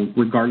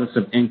 regardless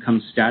of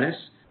income status.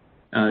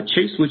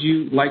 Chase, would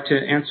you like to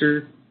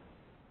answer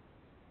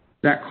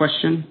that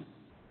question?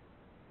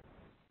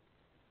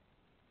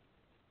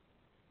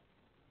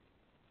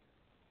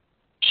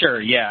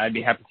 Sure, yeah, I'd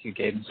be happy to,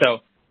 Gabe.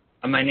 So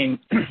my name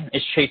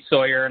is Chase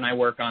Sawyer, and I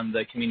work on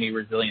the community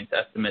resilience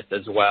estimates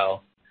as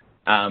well.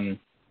 And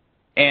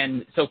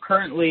so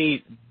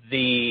currently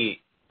the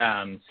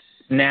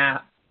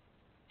SNAP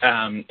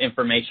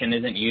information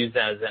isn't used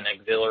as an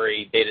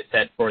auxiliary data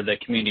set for the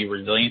community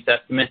resilience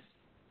estimates.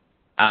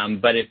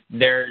 But if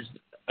there's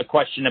a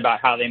question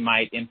about how they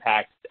might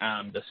impact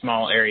the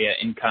small area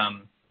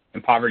income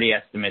and poverty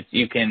estimates,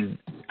 you can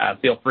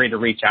feel free to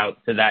reach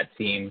out to that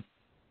team.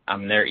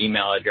 Their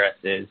email address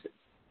is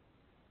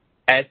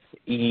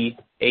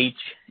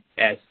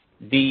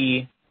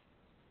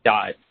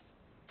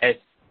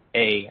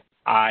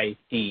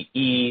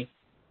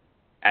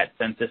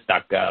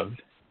sehsd.saite@census.gov.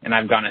 And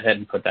I've gone ahead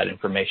and put that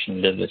information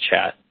into the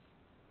chat.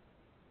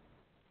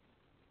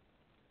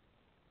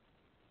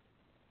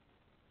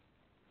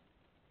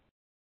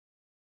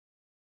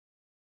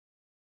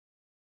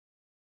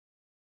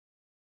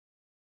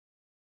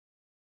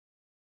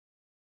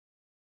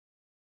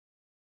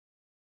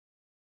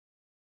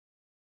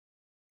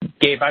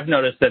 Gabe, I've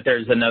noticed that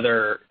there's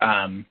another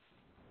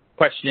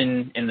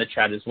question in the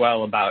chat as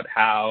well about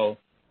how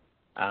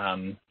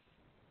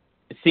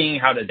seeing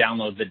how to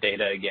download the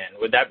data again.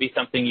 Would that be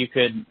something you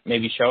could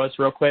maybe show us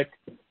real quick?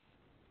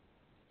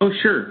 Oh,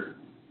 sure.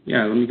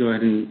 Yeah, let me go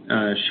ahead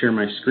and share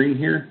my screen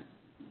here.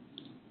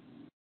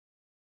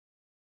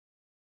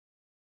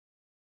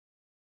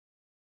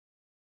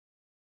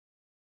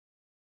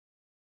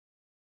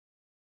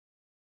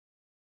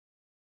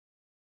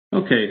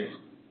 Okay.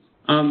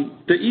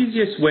 The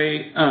easiest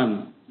way,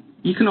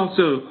 you can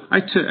also, I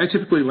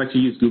typically like to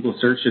use Google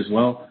search as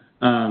well.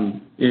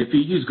 If you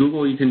use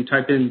Google, you can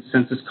type in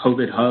Census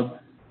COVID Hub,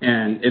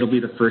 and it'll be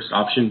the first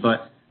option.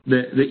 But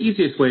the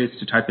easiest way is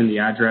to type in the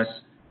address,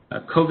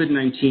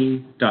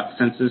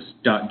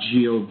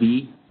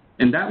 covid19.census.gov,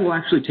 and that will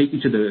actually take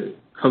you to the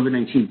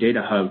COVID-19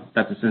 data hub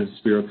that the Census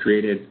Bureau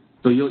created.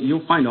 So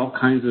you'll find all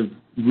kinds of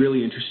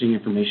really interesting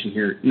information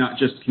here, not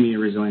just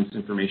community resilience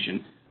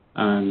information.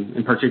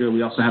 In particular,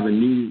 we also have a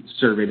new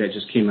survey that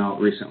just came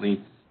out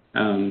recently,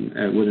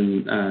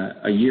 within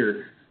a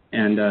year,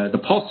 and the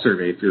Pulse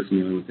survey, if you're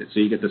familiar with it. So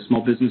you get the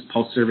Small Business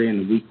Pulse survey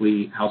and the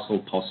weekly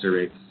Household Pulse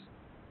survey.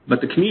 But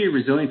the community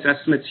resilience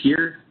estimates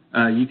here,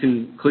 you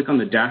can click on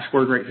the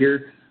dashboard right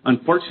here.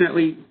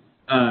 Unfortunately,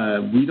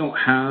 we don't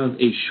have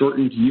a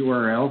shortened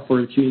URL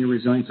for the community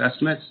resilience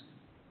estimates,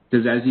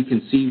 because as you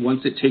can see,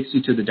 once it takes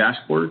you to the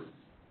dashboard,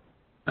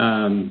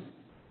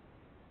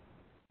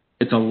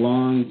 it's a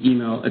long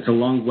email, it's a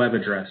long web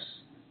address.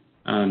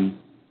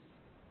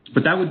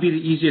 But that would be the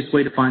easiest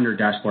way to find our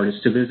dashboard, is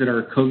to visit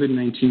our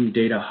COVID-19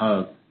 data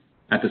hub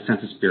at the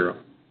Census Bureau.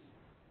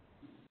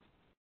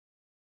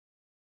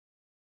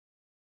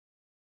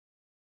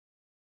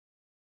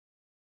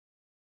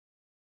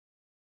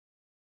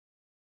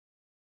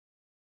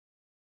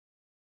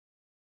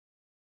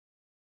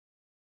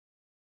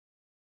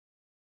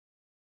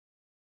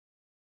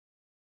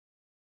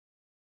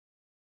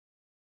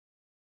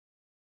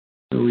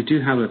 So we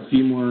do have a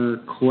few more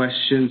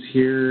questions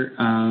here.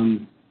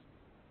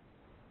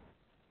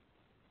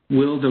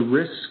 Will the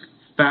risk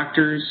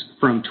factors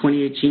from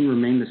 2018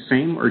 remain the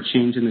same or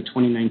change in the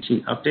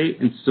 2019 update?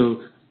 And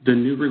so the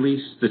new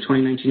release, the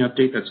 2019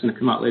 update that's going to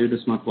come out later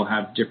this month, will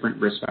have different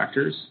risk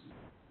factors.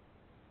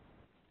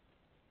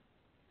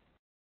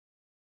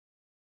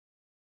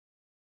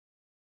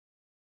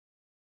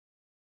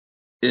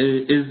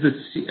 Is the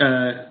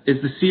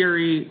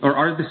CRE, or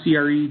are the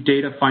CRE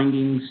data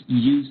findings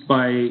used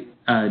by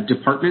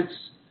departments,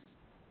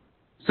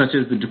 such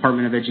as the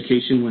Department of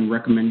Education, when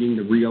recommending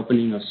the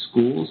reopening of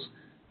schools?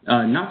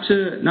 Not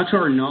to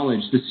our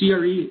knowledge. The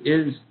CRE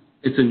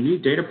it's a new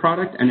data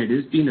product, and it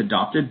is being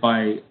adopted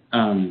by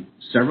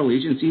several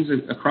agencies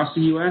across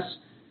the U.S.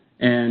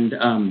 And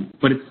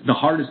but the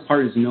hardest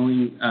part is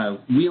knowing.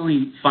 We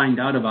only find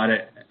out about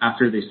it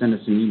after they send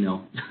us an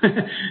email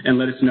and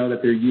let us know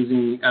that they're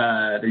using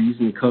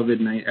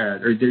COVID-19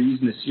 or they're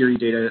using the CRE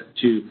data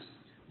to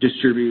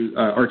distribute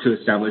or to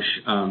establish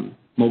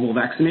mobile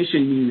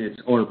vaccination units,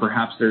 or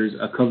perhaps there's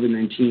a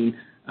COVID-19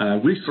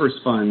 resource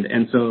fund.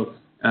 And so,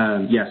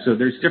 so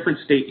there's different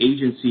state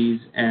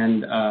agencies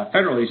and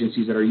federal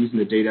agencies that are using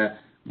the data,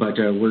 but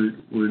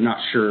we're not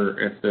sure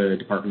if the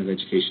Department of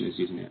Education is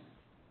using it.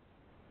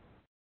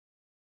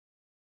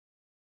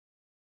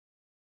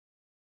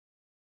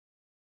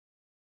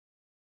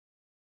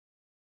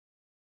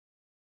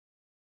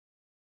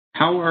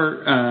 How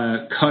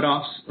are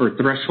cutoffs or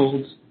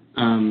thresholds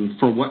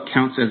for what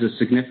counts as a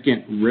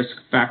significant risk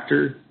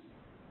factor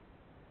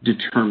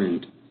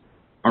determined?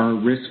 Are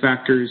risk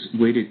factors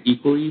weighted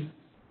equally?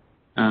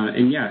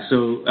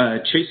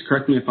 Chase,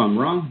 correct me if I'm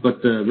wrong,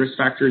 but the risk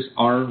factors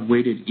are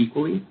weighted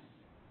equally.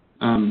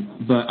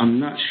 But I'm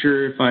not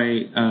sure if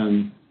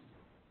I'm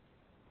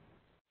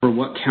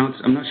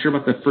not sure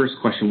about the first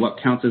question, what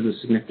counts as a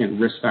significant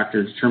risk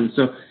factor determined.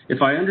 So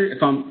if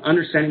I'm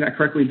understanding that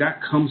correctly,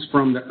 that comes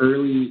from the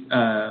early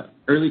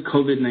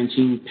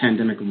COVID-19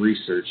 pandemic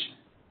research.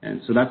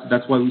 And so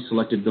that's why we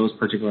selected those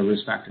particular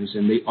risk factors,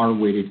 and they are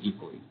weighted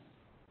equally.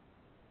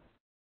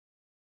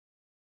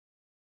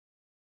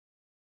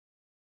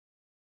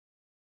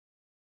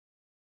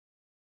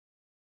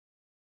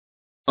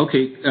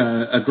 Okay,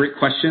 a great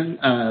question.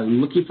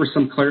 Looking for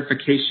some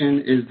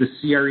clarification, is the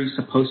CRE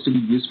supposed to be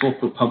useful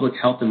for public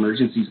health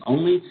emergencies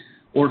only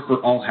or for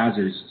all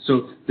hazards?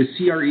 So the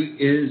CRE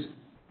is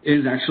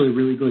actually a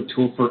really good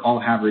tool for all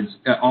hazards.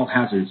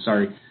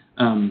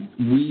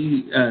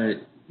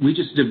 We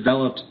just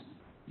developed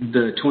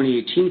the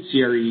 2018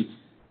 CRE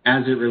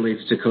as it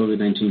relates to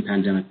COVID-19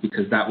 pandemic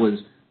because that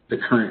was the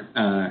current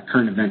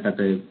event that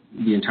the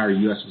entire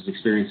U.S. was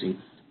experiencing.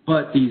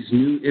 But these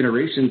new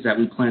iterations that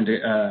we plan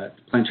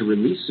to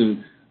release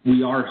soon,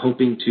 we are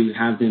hoping to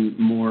have them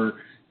more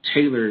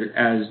tailored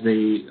as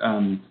they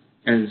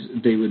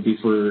would be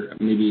for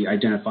maybe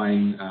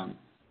identifying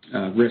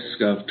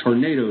risk of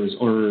tornadoes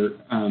or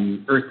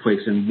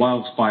earthquakes and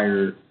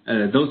wildfire,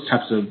 those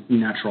types of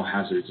natural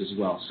hazards as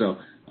well. So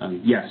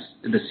yes,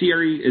 the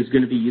CRE is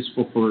going to be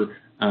useful for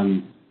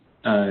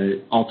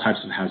all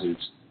types of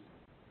hazards.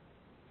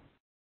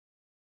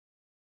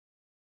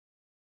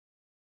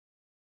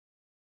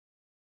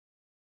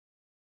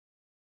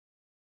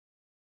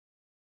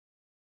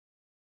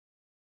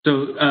 So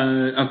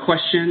a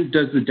question,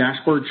 does the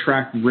dashboard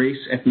track race,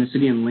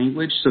 ethnicity, and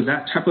language? So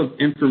that type of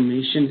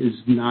information is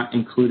not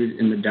included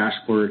in the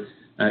dashboard.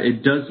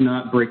 It does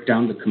not break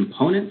down the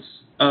components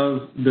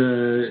of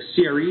the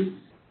CRE,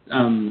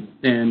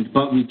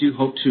 but we do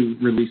hope to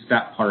release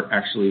that part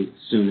actually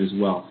soon as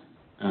well.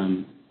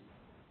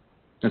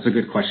 That's a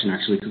good question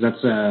actually, because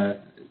that's a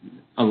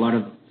lot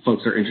of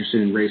folks are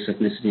interested in race,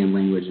 ethnicity, and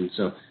language, and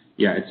so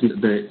yeah,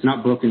 it's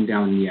not broken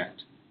down yet.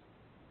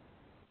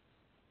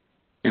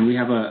 And we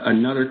have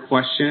another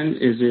question.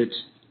 Is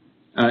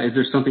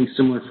there something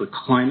similar for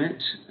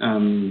climate,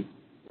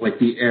 like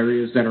the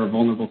areas that are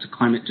vulnerable to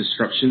climate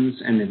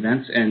disruptions and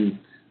events? And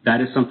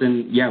that is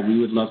something, we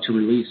would love to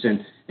release.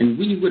 And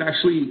we would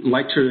actually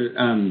like to,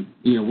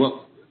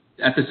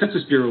 at the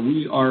Census Bureau,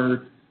 we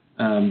are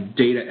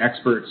data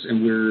experts,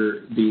 and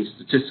we're the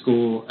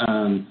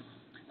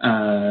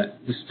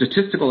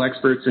statistical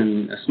experts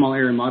and small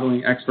area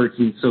modeling experts.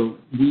 And so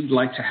we'd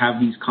like to have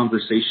these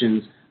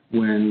conversations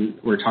when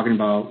we're talking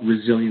about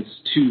resilience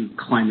to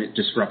climate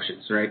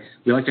disruptions, right?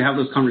 We like to have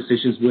those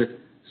conversations with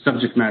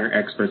subject matter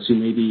experts who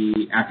may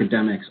be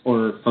academics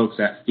or folks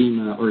at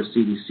FEMA or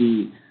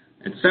CDC,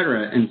 et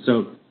cetera. And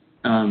so,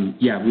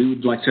 we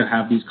would like to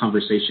have these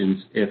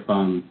conversations if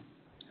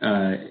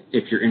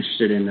you're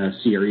interested in a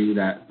CRE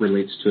that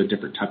relates to a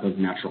different type of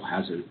natural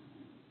hazard.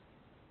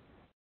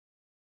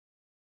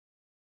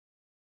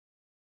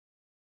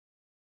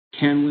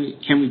 Can we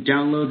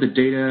download the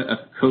data of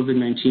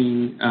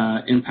COVID-19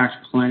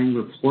 impact planning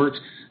report?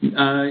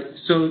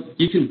 So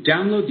you can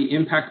download the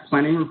impact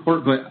planning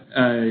report, but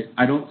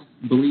I don't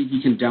believe you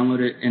can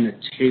download it in a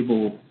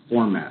table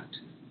format.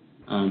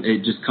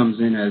 It just comes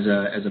in as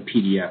a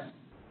PDF.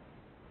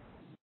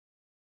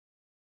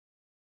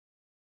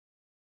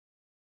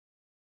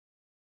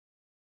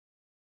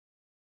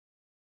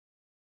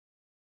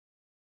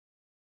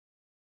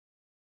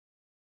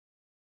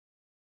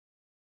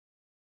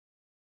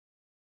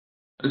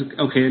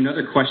 Okay,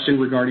 another question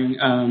regarding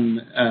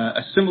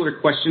a similar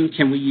question.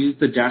 Can we use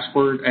the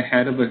dashboard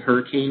ahead of a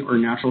hurricane or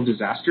natural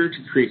disaster to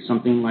create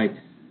something like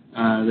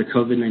the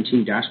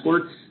COVID-19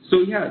 dashboard? So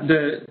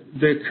the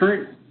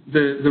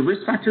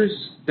risk factors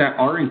that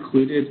are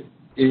included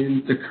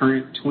in the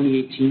current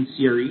 2018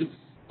 CRE,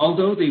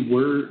 although they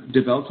were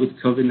developed with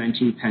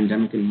COVID-19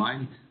 pandemic in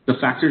mind, the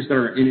factors that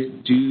are in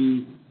it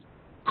do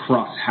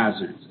cross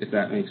hazards, if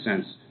that makes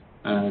sense.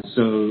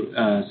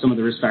 Some of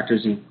the risk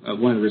factors,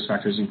 one of the risk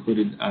factors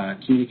included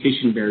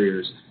communication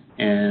barriers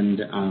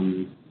and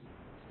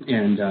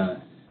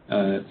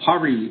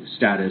poverty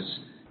status.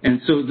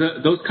 And so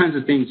those kinds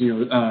of things,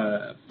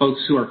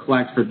 folks who are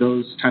flagged for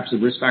those types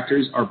of risk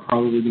factors are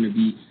probably going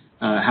to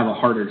have a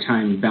harder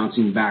time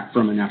bouncing back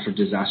from a natural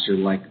disaster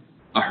like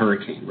a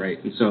hurricane, right?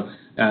 And so,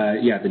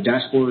 the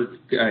dashboard,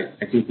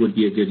 I think, would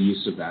be a good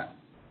use of that.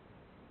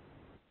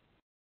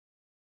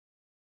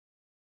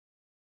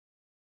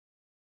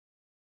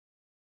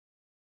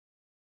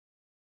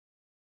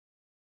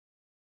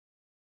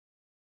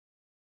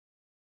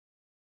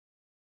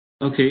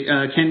 Okay,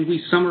 can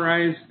we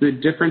summarize the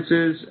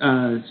differences?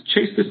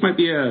 Chase, this might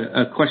be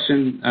a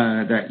question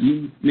that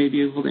you may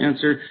be able to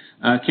answer.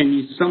 Can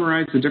you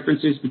summarize the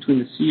differences between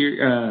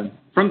the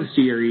from the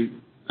CRE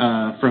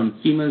from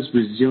FEMA's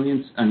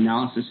Resilience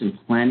Analysis and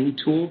Planning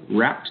Tool,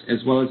 RAPT, as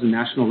well as the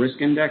National Risk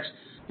Index?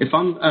 If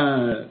I'm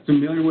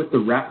familiar with the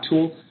RAPT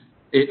tool,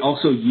 it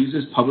also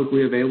uses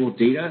publicly available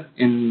data,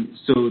 and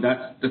so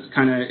that's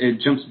kind of, it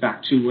jumps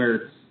back to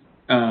where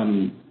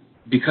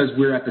because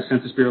we're at the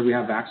Census Bureau, we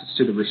have access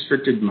to the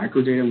restricted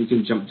microdata, and we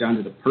can jump down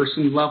to the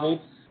person level.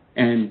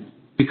 And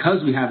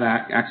because we have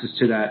access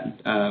to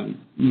that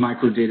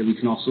microdata, we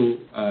can also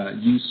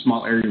use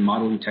small area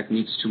modeling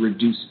techniques to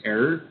reduce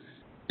error.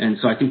 And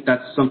so I think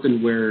that's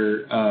something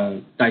where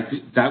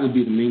that would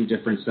be the main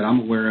difference that I'm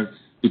aware of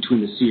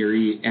between the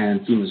CRE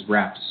and FEMA's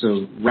RAPT.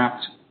 So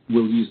RAPT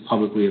will use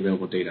publicly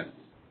available data.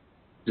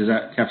 Does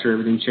that capture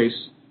everything,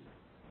 Chase?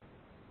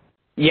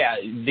 Yeah,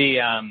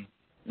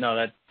 no,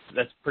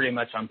 that's pretty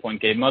much on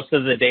point, Gabe. Most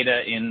of the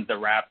data in the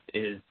RAPT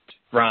is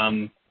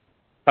from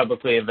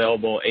publicly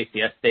available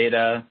ACS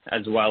data,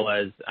 as well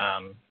as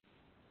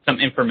some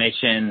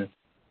information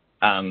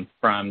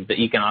from the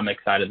economic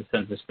side of the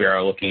Census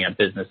Bureau looking at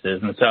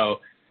businesses. And so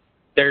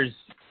there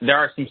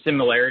are some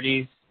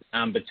similarities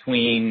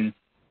between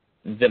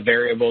the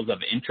variables of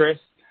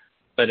interest.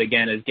 But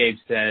again, as Gabe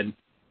said,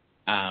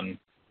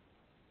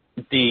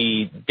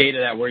 the data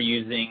that we're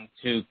using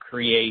to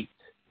create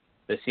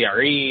the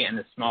CRE and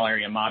the small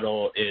area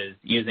model is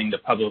using the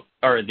public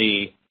or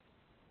the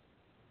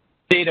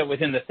data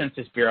within the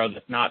Census Bureau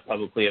that's not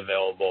publicly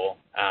available,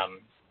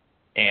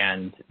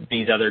 and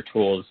these other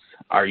tools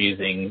are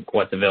using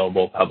what's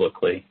available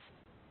publicly.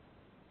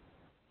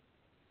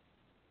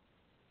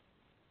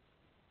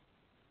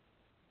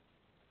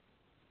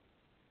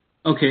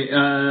 Okay,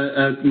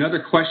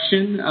 another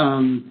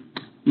question.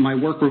 My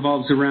work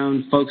revolves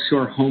around folks who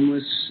are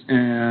homeless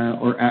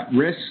or at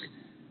risk.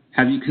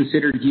 Have you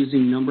considered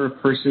using number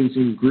of persons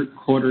in group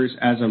quarters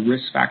as a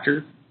risk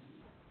factor,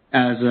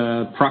 as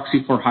a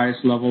proxy for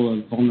highest level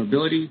of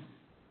vulnerability,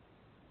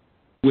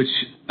 which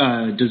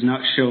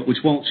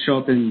won't show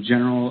up in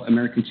general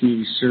American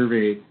Community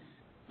Survey?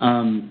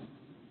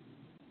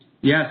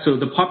 Yeah, so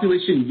the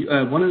population,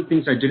 one of the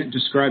things I didn't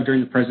describe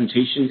during the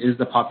presentation is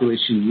the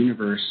population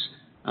universe.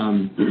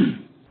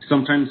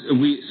 Sometimes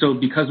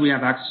because we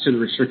have access to the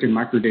restricted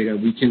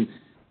microdata, we can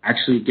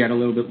actually get a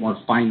little bit more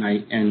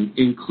finite and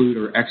include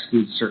or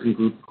exclude certain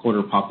group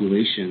quarter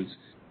populations.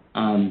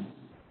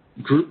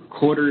 Group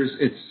quarters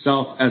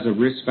itself as a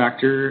risk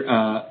factor,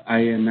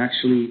 I am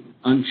actually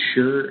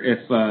unsure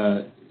if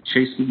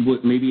Chase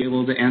may be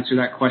able to answer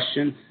that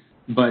question,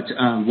 but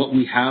what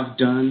we have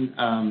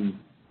done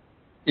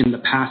in the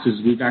past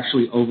is we've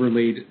actually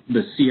overlaid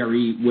the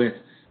CRE with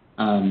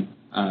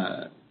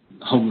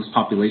homeless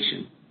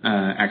population,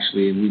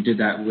 actually, and we did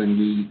that when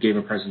we gave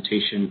a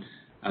presentation,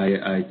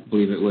 I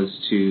believe it was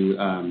to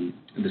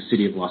the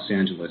city of Los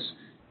Angeles.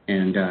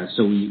 And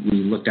so we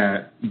looked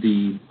at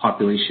the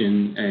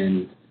population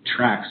and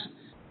tracks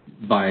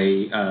by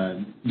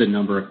the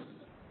number of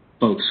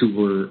folks who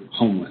were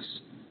homeless.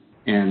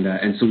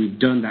 And so we've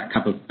done that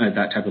type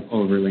of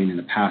overlaying in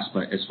the past,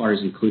 but as far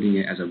as including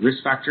it as a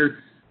risk factor,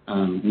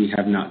 we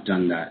have not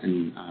done that.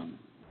 And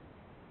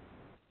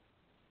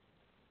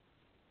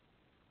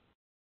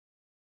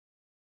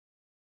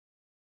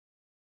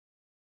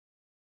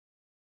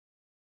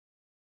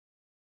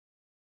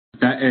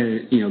that,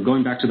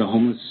 going back to the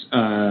homeless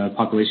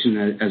population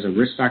as a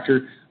risk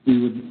factor,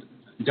 we would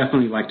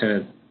definitely like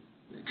to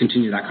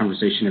continue that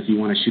conversation. If you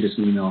want to shoot us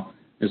an email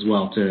as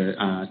well to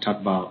talk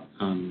about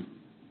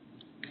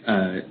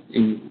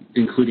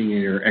including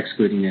it or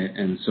excluding it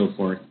and so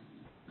forth.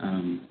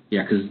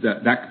 Yeah, because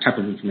that type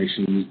of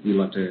information, we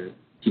love to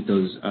keep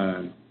those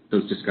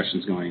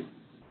discussions going.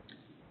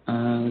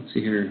 Let's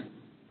see here.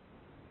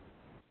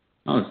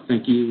 Oh,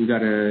 thank you. We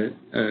got a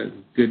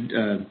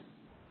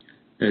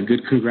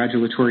good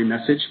congratulatory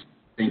message.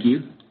 Thank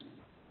you.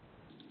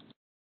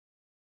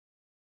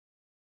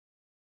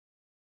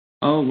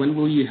 Oh, when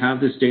will you have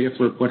this data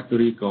for Puerto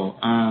Rico?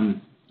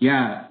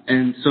 Yeah,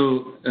 and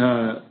so,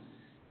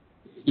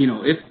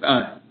 if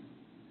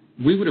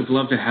we would have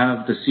loved to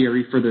have the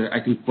CRE for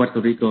Puerto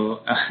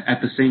Rico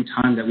at the same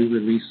time that we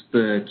released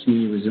the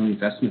community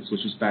resilience estimates,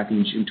 which was back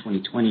in June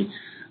 2020.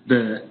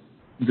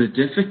 The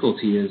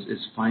difficulty is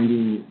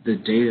finding the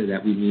data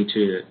that we need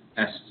to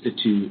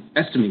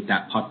estimate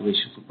that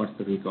population for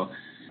Puerto Rico,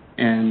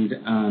 and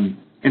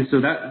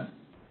so that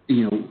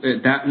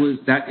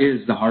that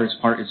is the hardest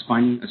part, is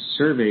finding a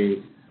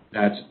survey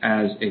that's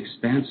as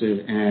expansive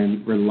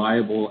and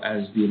reliable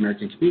as the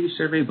American Community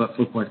Survey, but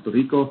for Puerto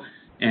Rico.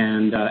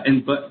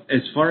 But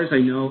as far as I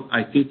know,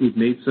 I think we've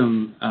made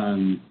some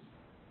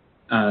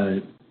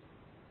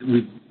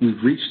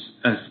we've reached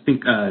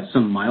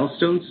some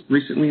milestones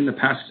recently in the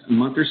past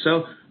month or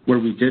so, where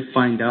we did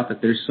find out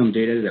that there's some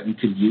data that we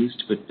could use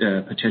to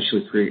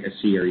potentially create a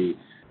CRE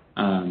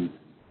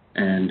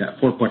and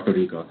for Puerto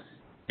Rico,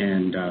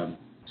 and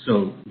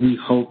so we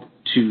hope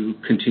to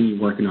continue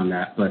working on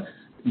that. But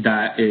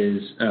that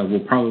is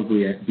will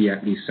probably be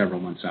at least several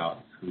months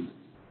out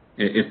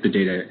if the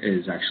data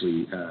is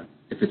actually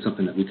if it's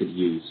something that we could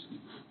use.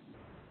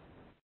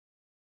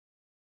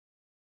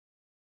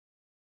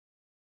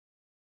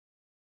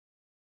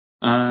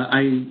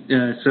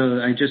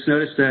 So I just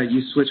noticed that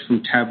you switched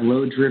from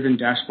Tableau-driven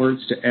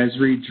dashboards to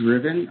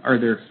Esri-driven. Are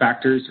there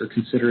factors or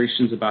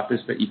considerations about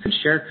this that you could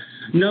share?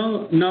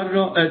 No, not at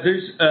all.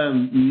 There's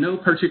no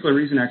particular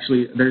reason,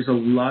 actually. There's a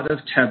lot of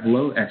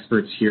Tableau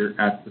experts here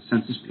at the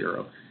Census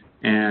Bureau,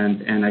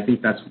 and I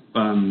think that's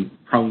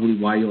probably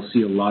why you'll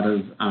see a lot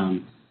of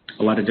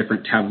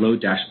different Tableau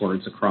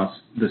dashboards across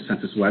the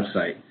Census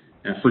website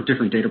for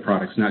different data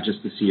products, not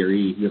just the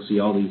CRE. You'll see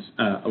all these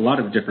a lot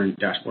of different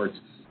dashboards.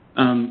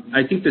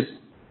 I think this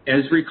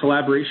Esri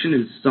collaboration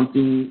is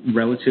something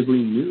relatively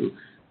new,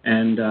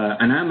 and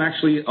I'm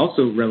actually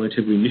also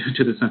relatively new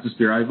to the Census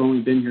Bureau. I've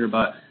only been here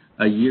about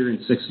a year and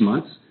 6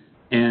 months,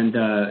 and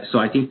so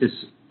I think this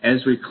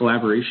Esri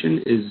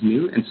collaboration is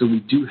new, and so we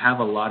do have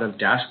a lot of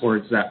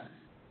dashboards that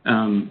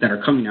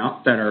are coming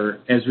out that are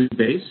Esri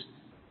based,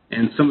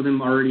 and some of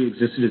them already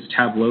existed as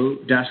Tableau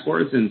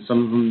dashboards, and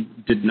some of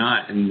them did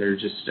not, and they're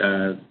just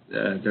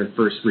their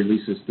first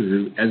releases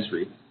through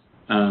Esri.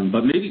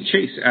 But maybe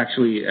Chase,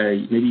 actually,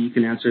 maybe you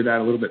can answer that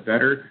a little bit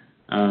better.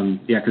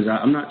 Because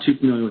I'm not too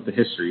familiar with the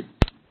history.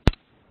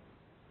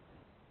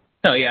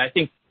 No, yeah, I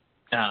think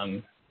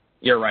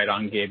you're right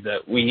on, Gabe,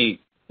 that we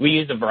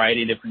use a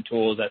variety of different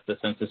tools at the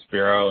Census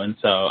Bureau. And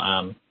so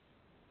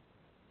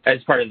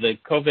as part of the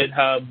COVID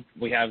Hub,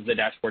 we have the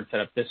dashboard set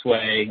up this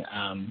way.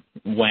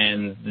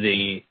 When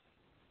the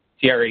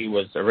CRE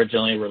was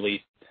originally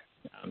released,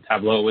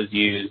 Tableau was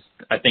used.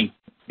 I think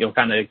you'll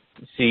kind of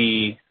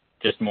see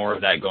just more of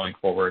that going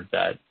forward,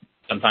 that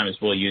sometimes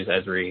we'll use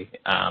Esri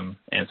and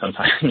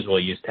sometimes we'll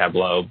use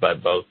Tableau,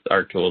 but both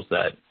are tools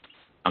that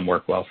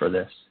work well for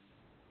this.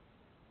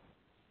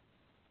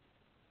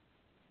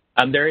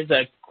 There is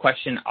a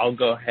question I'll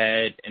go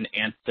ahead and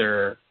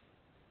answer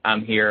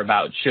here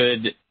about,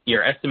 should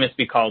your estimates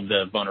be called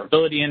the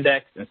vulnerability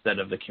index instead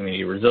of the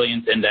community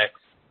resilience index?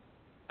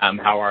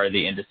 How are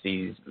the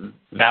indices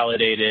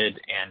validated?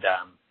 And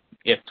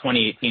if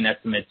 2018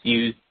 estimates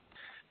use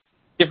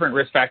different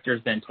risk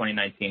factors than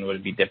 2019, would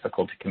it be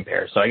difficult to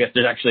compare? So I guess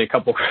there's actually a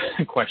couple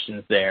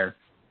questions there.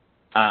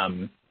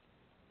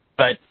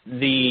 But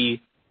the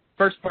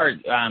first part,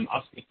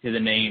 I'll speak to the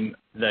name,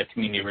 the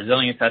community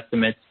resilience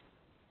estimates.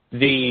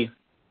 The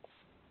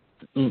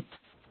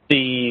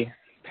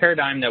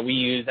paradigm that we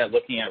use at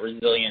looking at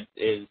resilience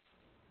is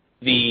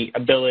the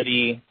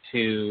ability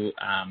to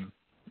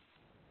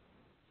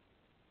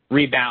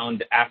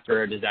rebound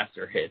after a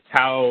disaster hits.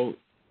 How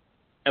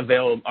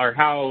available or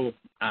how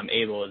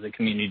able is a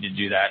community to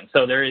do that? And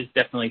so there is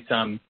definitely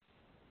some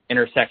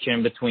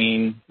intersection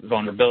between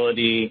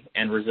vulnerability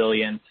and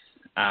resilience.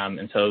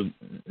 And so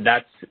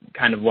that's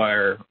kind of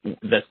where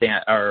the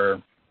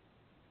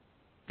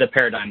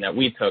paradigm that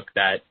we took,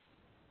 that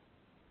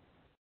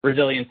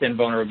resilience and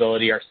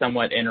vulnerability are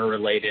somewhat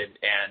interrelated,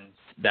 and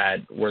that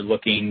we're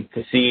looking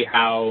to see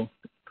how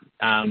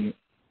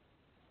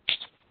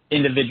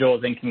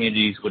individuals and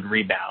communities would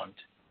rebound.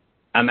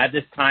 At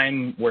this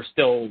time, we're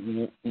still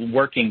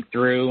working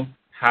through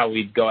how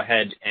we'd go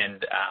ahead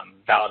and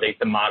validate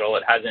the model.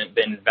 It hasn't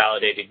been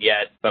validated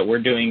yet, but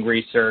we're doing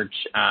research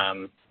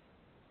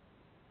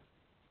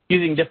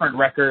using different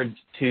records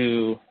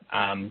to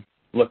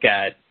look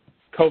at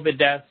COVID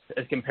deaths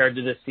as compared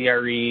to the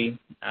CRE,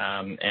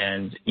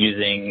 and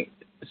using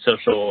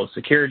Social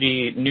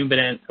Security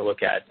numinant to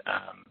look at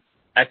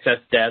excess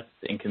deaths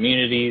in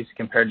communities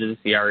compared to the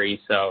CRE.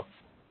 So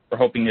we're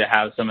hoping to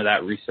have some of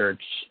that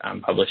research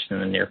published in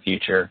the near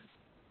future.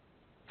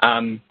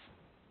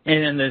 And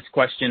then this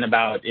question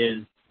about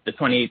if the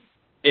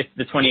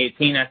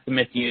 2018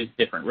 estimates use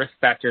different risk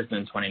factors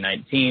than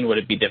 2019, would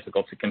it be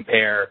difficult to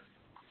compare?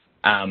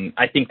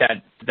 I think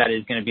that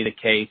is going to be the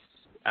case,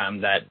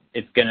 that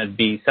it's going to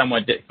be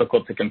somewhat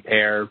difficult to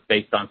compare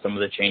based on some of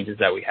the changes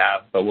that we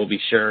have, but we'll be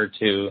sure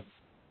to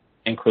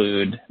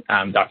include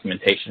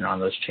documentation on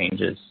those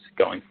changes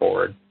going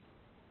forward.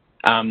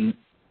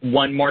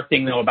 One more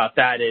thing, though, about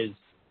that is,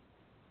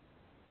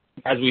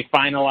 as we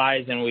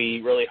finalize and we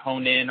really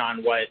hone in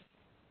on what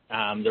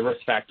the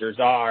risk factors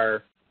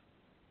are,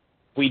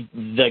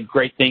 the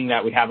great thing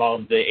that we have all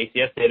of the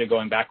ACS data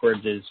going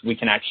backwards is we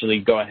can actually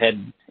go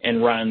ahead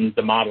and run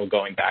the model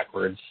going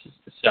backwards.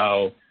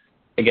 So,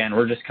 again,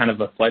 we're just kind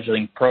of a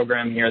fledgling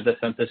program here at the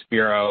Census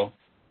Bureau,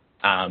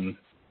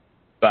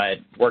 but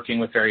working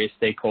with various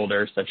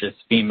stakeholders such as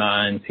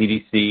FEMA and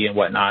CDC and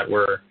whatnot,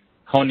 we're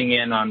honing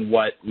in on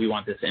what we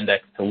want this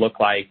index to look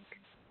like,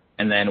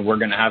 and then we're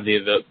going to have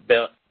the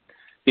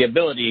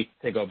ability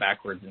to go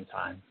backwards in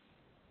time.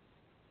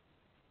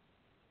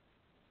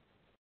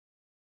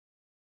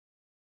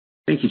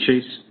 Thank you,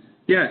 Chase.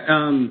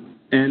 Yeah,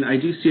 and I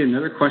do see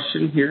another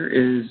question here.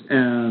 Is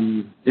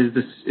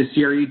the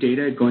CRE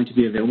data going to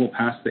be available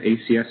past the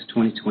ACS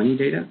 2020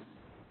 data?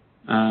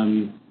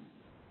 And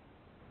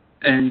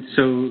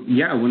so,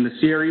 yeah, when the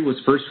CRE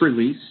was first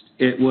released,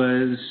 it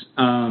was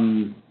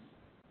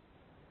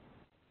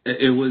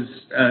it was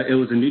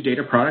a new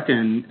data product,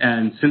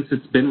 and since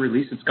it's been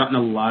released, it's gotten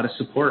a lot of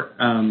support,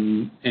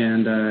 and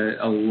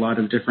a lot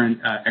of different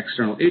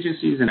external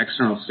agencies and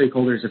external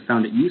stakeholders have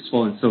found it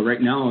useful. And so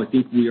right now, I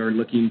think we are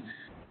looking,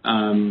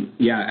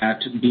 at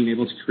being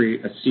able to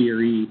create a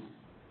CRE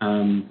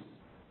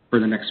for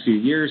the next few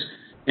years.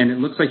 And it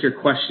looks like your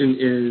question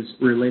is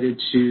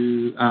related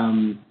to,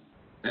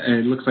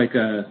 it looks like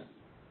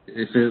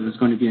if it was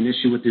going to be an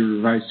issue with the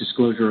revised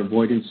disclosure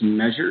avoidance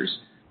measures.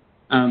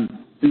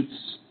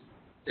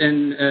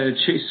 And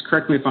Chase,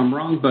 correct me if I'm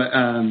wrong, but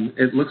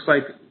it looks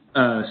like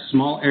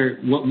small area.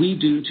 What we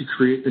do to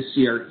create the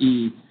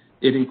CRE,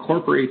 it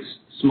incorporates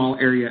small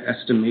area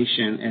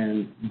estimation,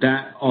 and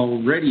that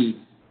already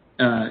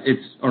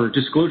or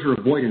disclosure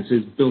avoidance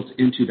is built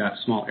into that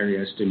small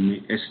area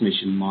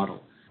estimation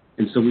model,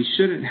 and so we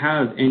shouldn't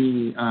have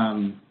any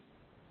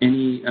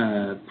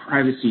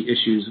privacy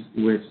issues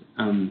with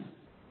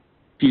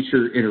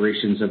future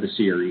iterations of the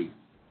CRE.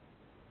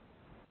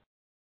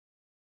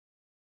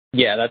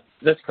 Yeah,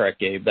 that's correct,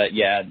 Gabe.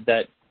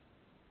 That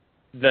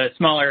the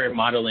small area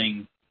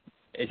modeling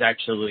is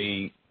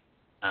actually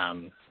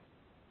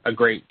a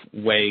great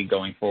way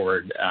going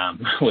forward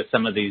with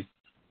some of these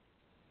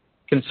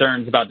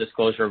concerns about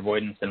disclosure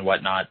avoidance and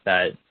whatnot.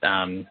 That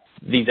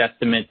these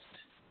estimates,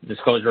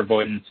 disclosure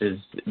avoidance is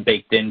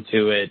baked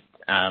into it.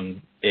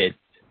 It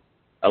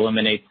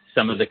eliminates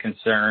some of the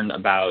concern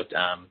about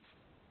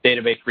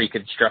database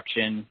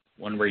reconstruction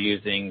when we're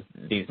using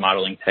these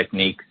modeling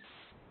techniques.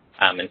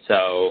 And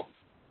so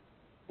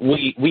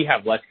we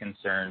have less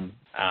concern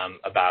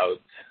about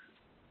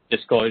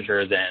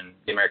disclosure than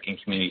the American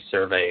Community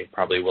Survey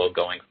probably will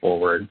going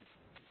forward.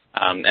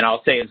 And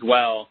I'll say as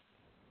well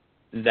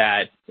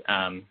that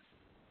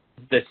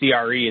the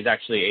CRE is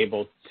actually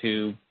able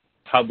to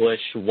publish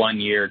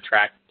one-year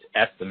tracked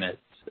estimates,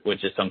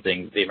 which is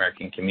something the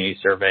American Community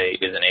Survey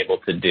isn't able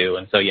to do.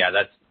 And so,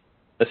 that's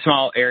the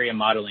small area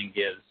modeling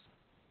gives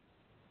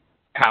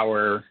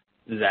power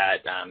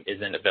that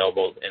isn't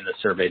available in the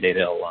survey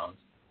data alone.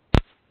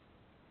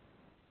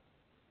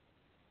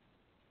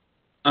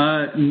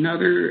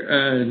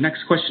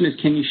 Next question is,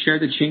 can you share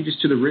the changes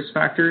to the risk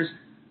factors?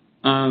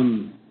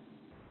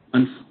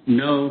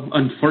 No,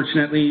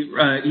 unfortunately,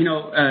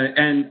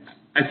 and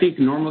I think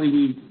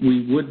normally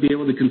we would be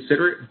able to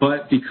consider it,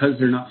 but because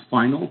they're not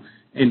final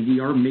and we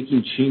are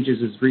making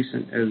changes as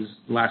recent as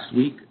last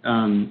week,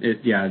 I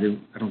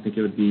don't think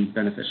it would be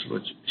beneficial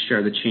to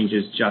share the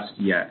changes just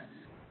yet.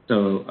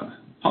 So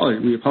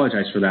we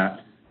apologize for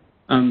that.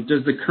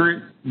 Does the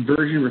current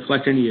version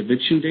reflect any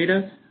eviction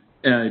data?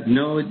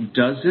 No, it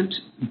doesn't,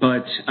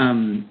 but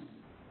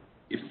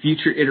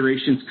future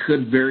iterations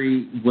could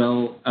very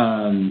well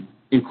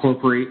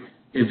incorporate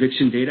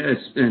eviction data.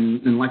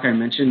 And like I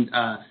mentioned,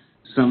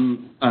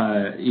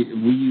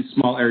 we use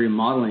small area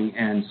modeling,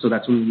 and so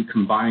that's when we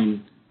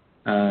combine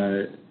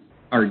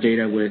our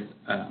data with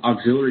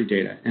auxiliary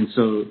data. And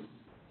so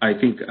I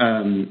think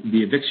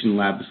the eviction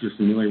lab, if you're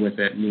familiar with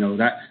it,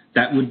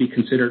 that would be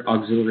considered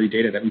auxiliary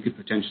data that we could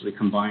potentially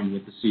combine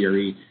with the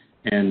CRE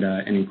and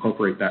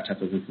incorporate that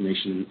type of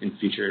information in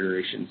future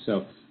iterations.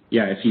 So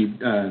if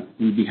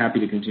we'd be happy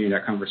to continue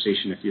that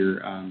conversation if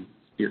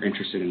you're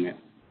interested in it.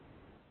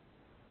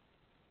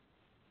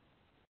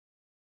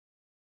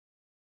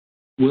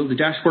 Will the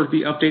dashboard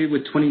be updated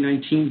with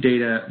 2019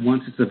 data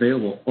once it's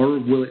available, or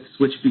will it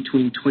switch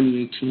between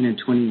 2018 and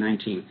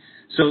 2019?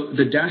 So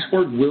the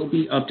dashboard will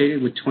be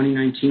updated with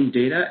 2019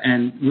 data,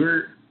 and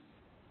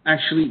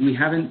we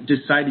haven't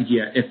decided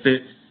yet if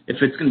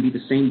it's going to be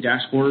the same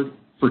dashboard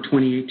for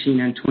 2018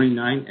 and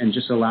 2019 and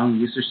just allowing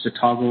users to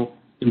toggle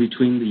in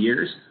between the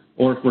years,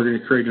 or if we're going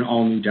to create an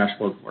all-new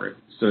dashboard for it.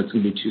 So it's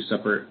going to be two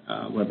separate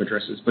web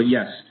addresses. But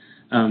yes,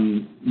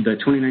 the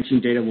 2019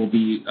 data will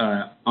be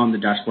on the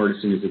dashboard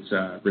as soon as it's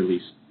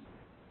released.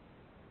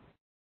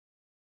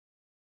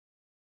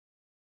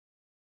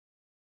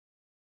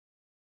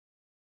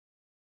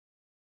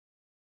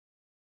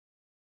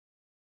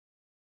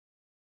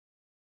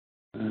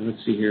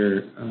 Let's see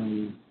here.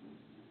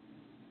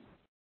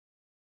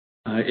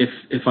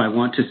 If I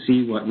want to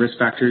see what risk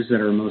factors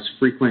that are most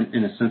frequent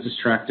in a census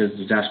tract, does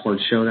the dashboard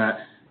show that?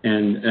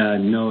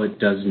 And no, it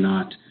does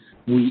not.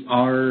 We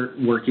are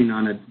working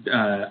on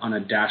a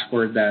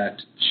dashboard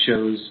that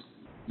shows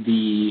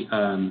the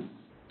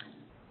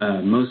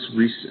most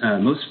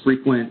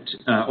frequent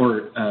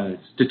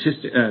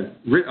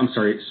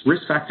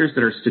risk factors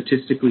that are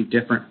statistically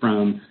different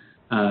from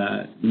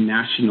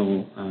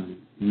national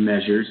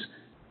measures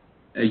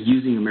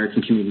using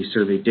American Community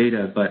Survey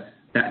data, but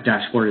that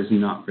dashboard is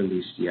not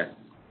released yet.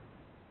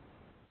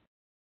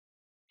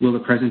 Will the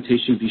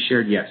presentation be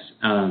shared? Yes.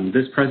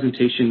 This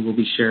presentation will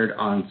be shared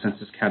on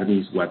Census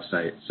Academy's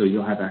website, so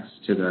you'll have access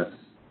to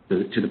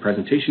the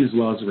presentation as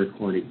well as a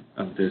recording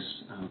of this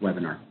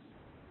webinar.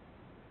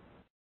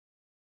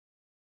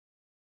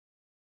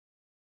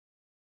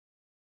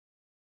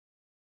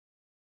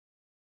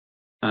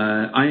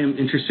 I am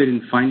interested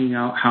in finding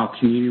out how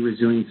community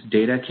resilience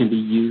data can be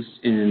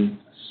used in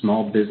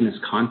small business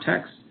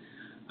context.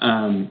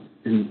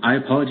 And I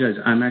apologize.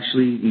 I'm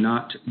actually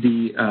not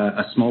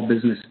a small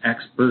business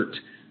expert.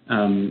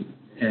 And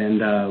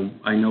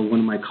I know one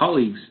of my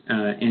colleagues,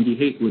 Andy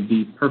Haight, would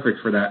be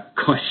perfect for that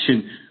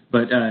question,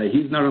 but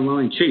he's not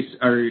online. Chase,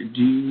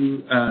 do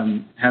you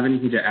have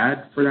anything to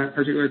add for that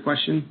particular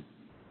question?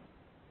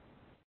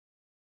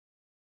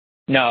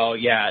 No,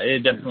 yeah,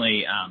 it'd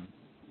definitely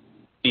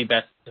be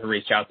best to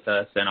reach out to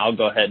us, and I'll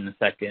go ahead in a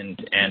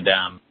second and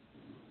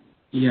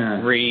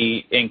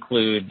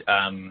re-include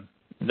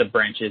the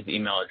branch's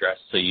email address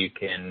so you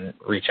can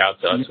reach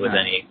out to us with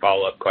any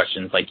follow-up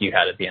questions like you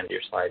had at the end of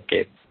your slide,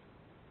 Gabe.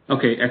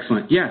 Okay,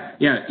 excellent.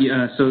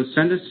 So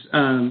send us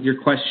your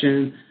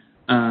question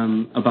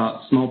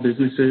about small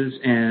businesses,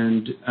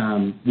 and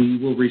we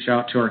will reach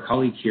out to our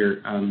colleague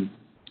here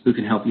who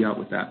can help you out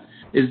with that.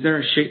 Is there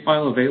a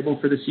shapefile available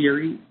for the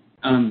CRE?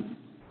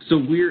 So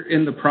we're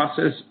in the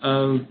process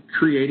of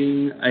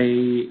creating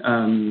a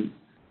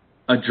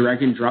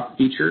drag and drop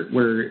feature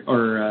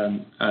or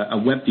a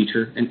web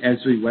feature, an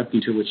Esri web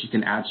feature, which you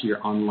can add to your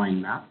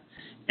online map.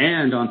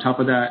 And on top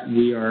of that,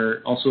 we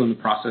are also in the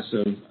process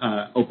of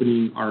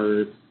opening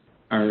our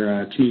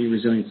Community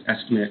Resilience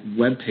Estimate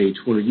webpage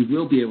where you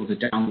will be able to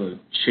download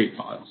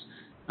shapefiles.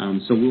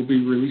 So we'll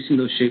be releasing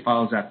those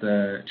shapefiles at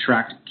the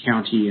tract,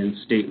 county, and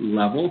state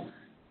level.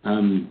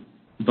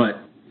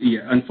 But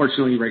yeah,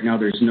 unfortunately, right now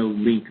there's no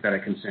link that I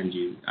can send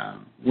you.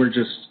 We're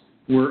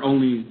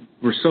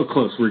so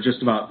close. We're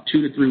just about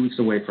 2 to 3 weeks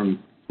away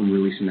from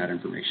releasing that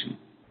information.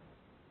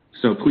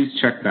 So please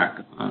check back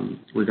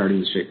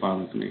regarding the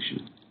shapefile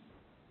information.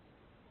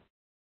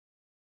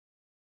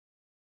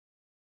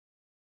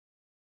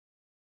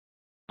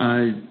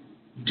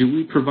 Do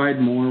we provide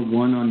more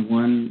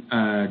one-on-one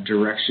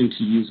direction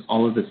to use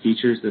all of the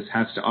features this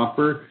has to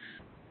offer?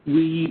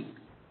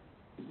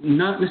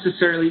 Not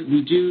necessarily.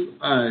 We do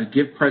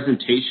give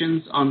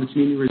presentations on the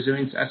community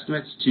resilience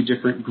estimates to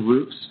different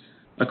groups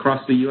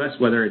across the U.S.,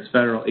 whether it's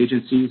federal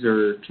agencies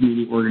or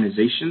community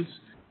organizations.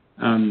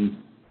 I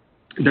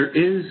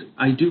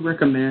do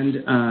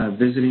recommend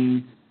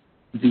visiting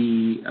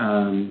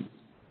I'm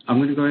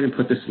going to go ahead and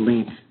put this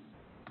link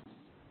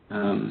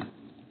in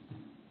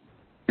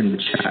the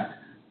chat.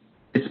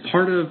 It's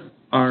part of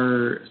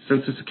our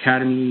Census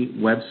Academy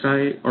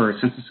website or a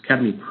Census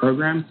Academy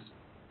program,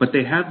 but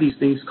they have these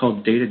things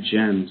called data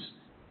gems,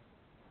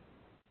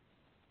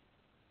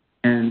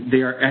 and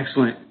they are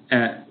excellent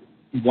at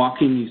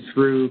walking you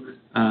through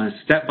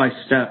step by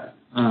step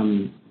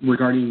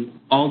regarding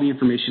all the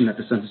information that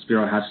the Census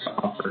Bureau has to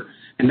offer.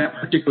 And that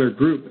particular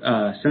group,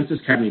 Census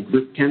Academy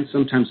group, can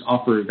sometimes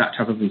offer that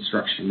type of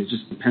instruction. It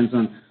just depends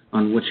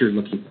on what you're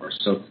looking for.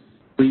 So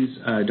please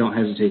don't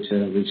hesitate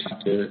to reach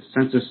out to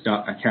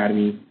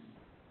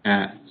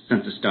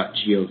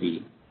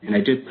census.academy@census.gov. And I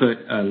did put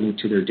a link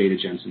to their data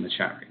gems in the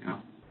chat right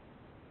now.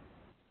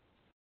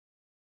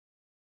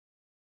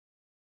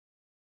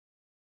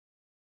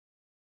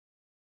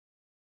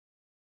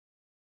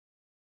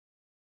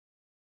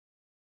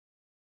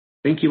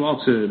 Thank you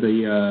all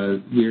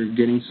we're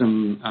getting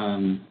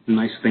some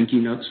nice thank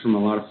you notes from a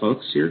lot of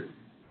folks here.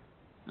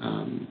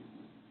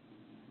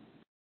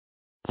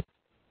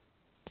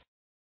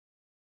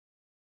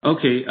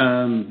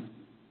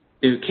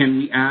 Can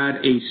we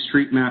add a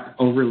street map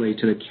overlay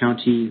to the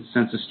county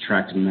census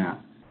tract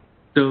map?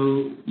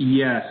 So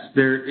yes,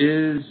 there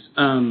is.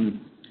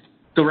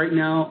 So right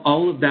now,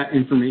 all of that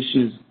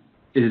information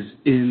is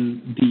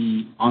in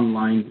the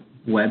online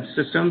web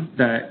system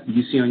that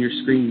you see on your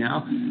screen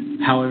now.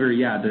 However,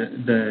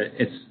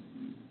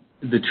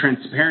 the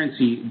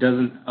transparency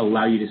doesn't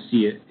allow you to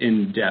see it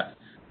in depth.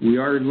 We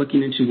are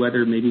looking into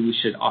whether maybe we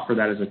should offer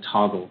that as a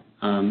toggle.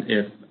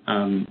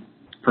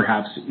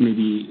 Perhaps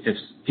maybe if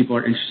people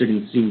are interested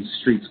in seeing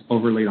streets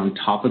overlaid on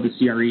top of the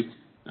CRE,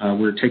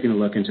 we're taking a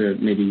look into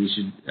maybe we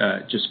should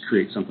just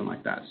create something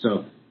like that.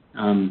 So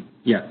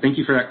thank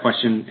you for that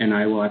question, and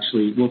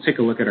we'll take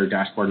a look at our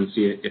dashboard and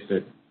see if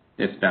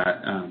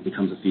that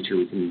becomes a feature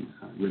we can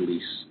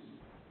release.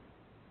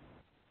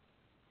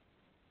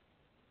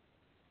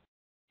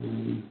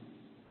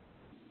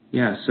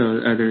 So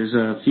there's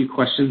a few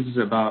questions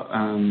about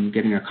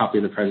getting a copy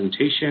of the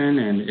presentation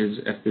and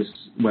if this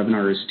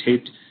webinar is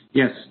taped.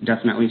 Yes,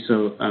 definitely.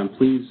 So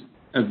please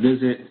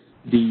visit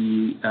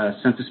the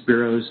Census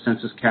Bureau's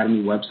Census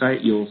Academy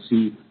website. You'll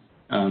see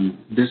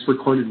this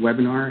recorded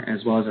webinar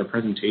as well as our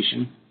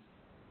presentation.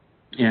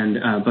 And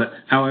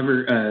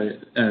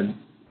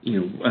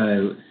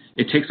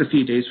it takes a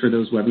few days for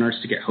those webinars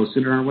to get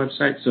hosted on our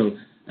website. So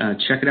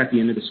check it at the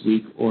end of this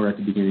week or at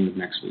the beginning of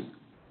next week.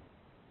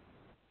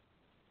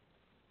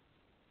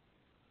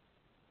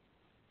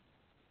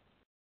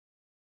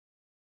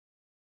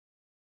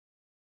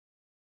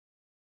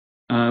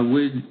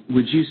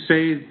 Would you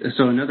say,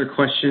 so another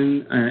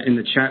question in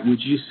the chat,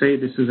 would you say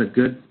this is a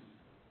good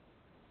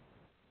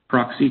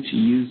proxy to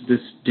use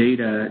this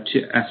data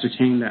to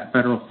ascertain that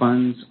federal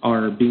funds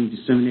are being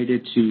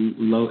disseminated to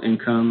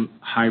low-income,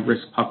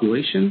 high-risk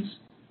populations?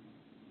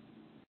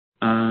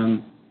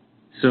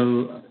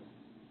 So,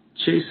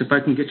 Chase, if I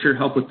can get your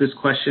help with this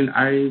question,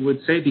 I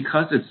would say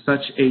because it's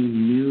such a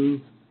new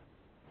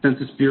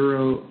Census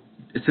Bureau,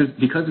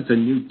 because it's a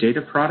new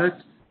data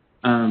product,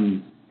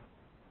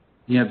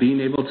 being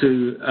able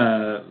to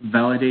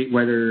validate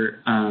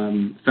whether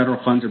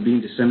federal funds are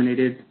being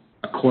disseminated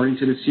according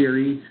to the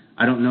CRE,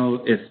 I don't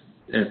know if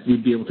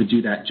we'd be able to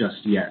do that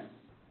just yet.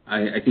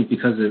 I think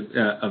because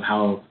of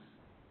how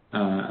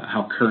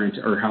current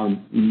or how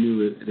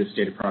new this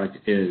data product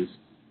is,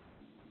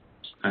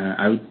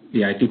 I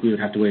think we would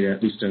have to wait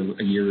at least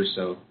a year or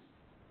so.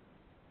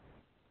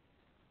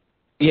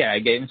 Yeah,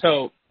 again,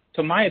 so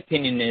my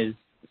opinion is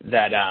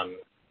that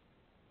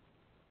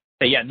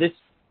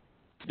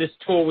this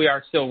tool, we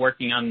are still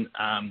working on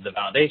the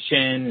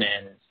validation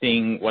and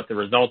seeing what the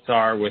results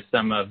are with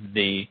some of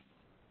the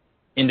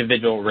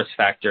individual risk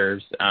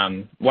factors.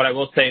 What I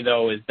will say,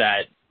 though, is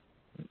that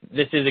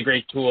this is a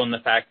great tool in the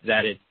fact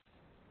that it's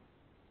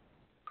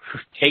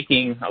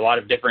taking a lot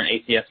of different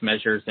ACS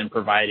measures and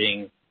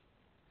providing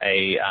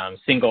a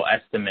single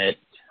estimate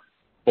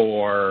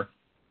for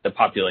the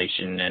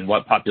population and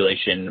what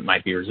population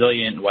might be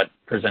resilient, what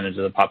percentage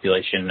of the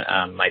population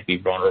might be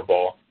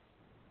vulnerable.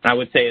 And I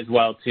would say as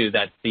well, too,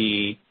 that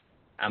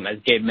as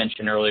Gabe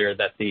mentioned earlier,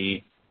 that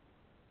the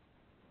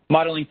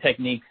modeling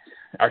techniques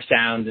are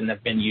sound and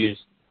have been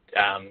used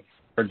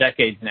for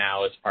decades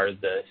now as part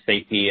of the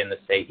SAFE and the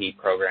SAHE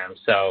program.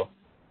 So,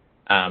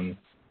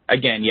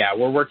 again,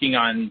 we're working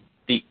on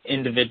the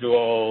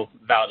individual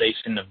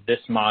validation of this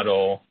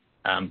model,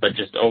 but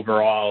just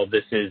overall,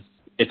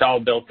 it's all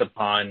built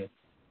upon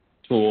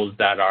tools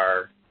that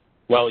are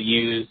well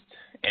used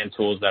and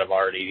tools that have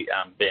already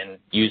been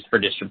used for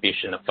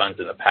distribution of funds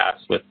in the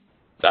past with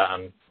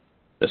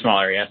the Small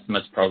Area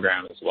Estimates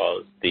program as well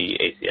as the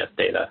ACS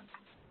data.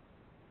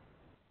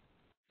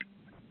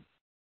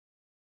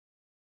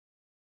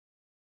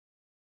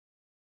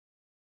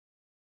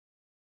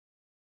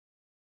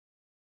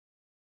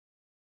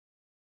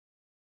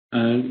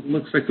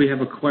 Looks like we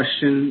have a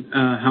question.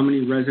 How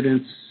many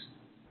residents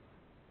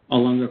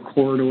along the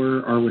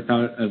corridor are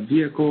without a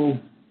vehicle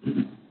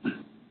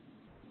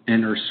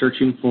and are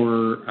searching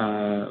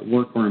for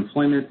work or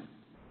employment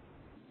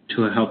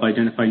to help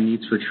identify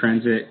needs for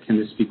transit? Can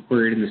this be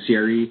queried in the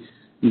CRE?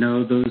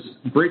 No, those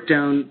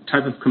breakdown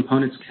type of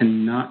components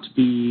cannot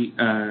be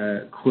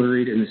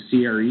queried in the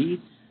CRE.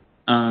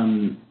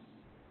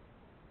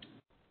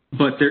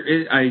 But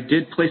I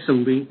did place a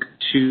link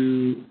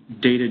to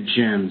Data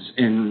Gems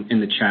in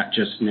the chat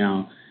just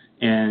now.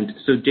 And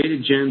so Data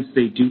Gems,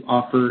 they do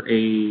offer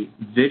a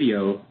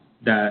video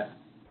that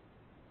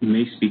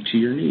may speak to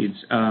your needs.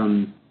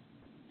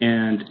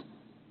 And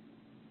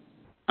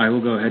I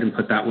will go ahead and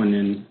put that one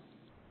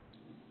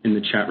in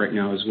the chat right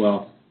now as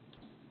well.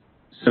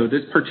 So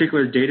this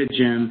particular Data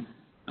Gem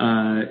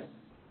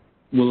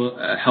will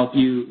help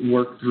you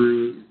work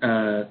through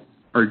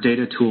our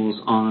data tools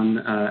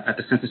at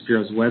the Census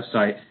Bureau's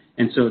website.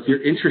 And so if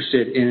you're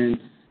interested in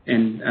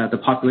the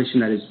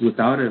population that is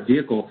without a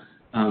vehicle,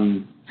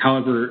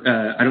 however,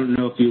 I don't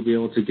know if you'll be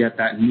able to get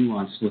that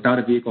nuance without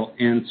a vehicle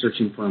and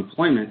searching for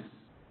employment,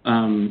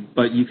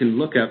 but you can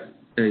look up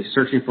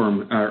searching for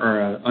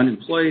or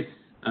unemployed.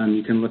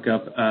 You can look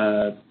up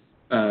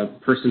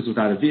persons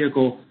without a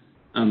vehicle,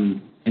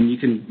 and you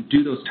can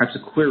do those types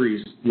of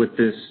queries with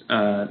this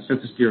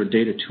Census Bureau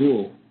data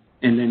tool.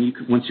 And then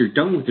once you're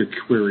done with your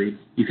query,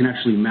 you can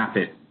actually map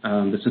it.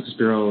 The Census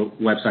Bureau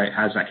website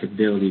has that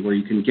capability where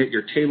you can get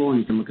your table and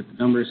you can look at the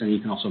numbers and you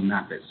can also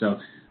map it. So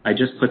I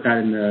just put that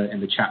in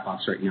the chat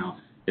box right now.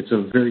 It's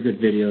a very good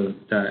video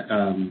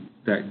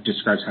that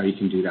describes how you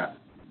can do that.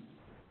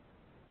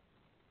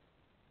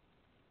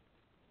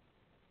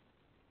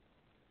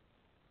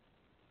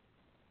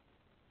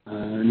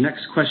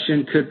 Next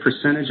question, could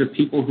percentage of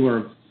people who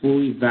are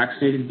fully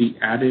vaccinated be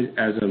added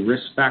as a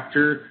risk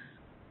factor?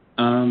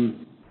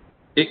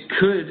 It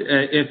could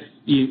if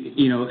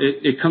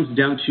it comes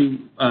down to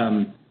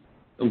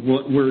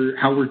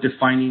how we're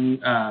defining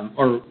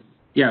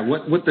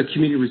what the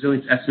community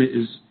resilience estimate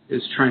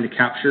is trying to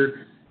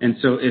capture. And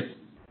so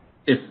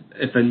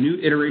if a new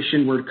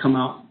iteration were to come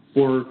out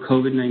for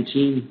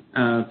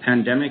COVID-19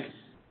 pandemic,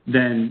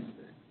 then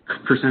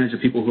percentage of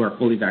people who are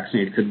fully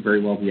vaccinated could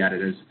very well be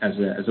added as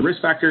a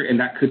risk factor, and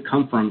that could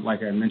come from,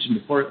 like I mentioned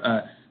before,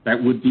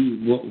 that would be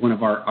one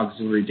of our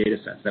auxiliary data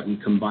sets that we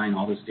combine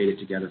all this data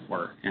together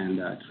for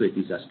and create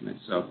these estimates.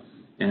 So,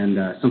 and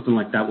something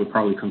like that would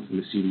probably come from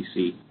the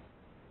CDC.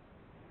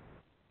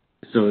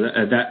 So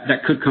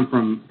that could come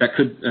from, that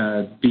could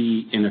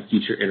be in a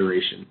future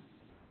iteration.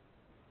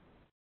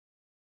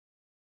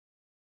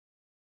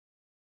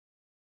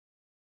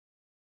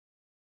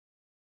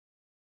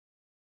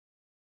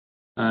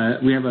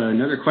 We have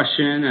another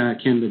question.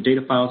 Can the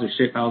data files or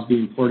shapefiles be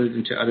imported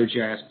into other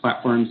GIS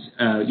platforms?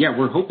 Yeah,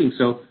 we're hoping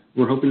so.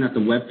 We're hoping that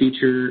the web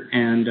feature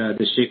and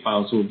the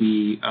shapefiles will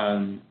be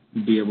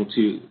able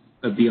to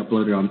be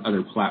uploaded on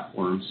other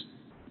platforms.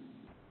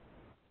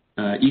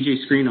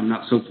 EJ Screen I'm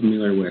not so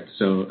familiar with,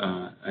 so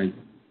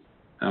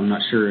I'm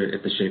not sure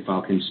if the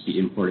shapefile can just be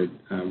imported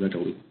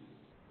readily.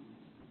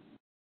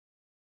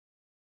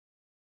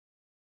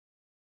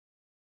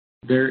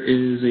 There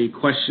is a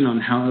question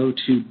on how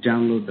to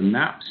download the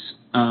maps.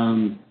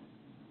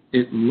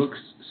 it looks,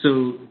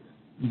 so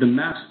the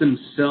maps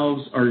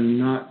themselves are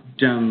not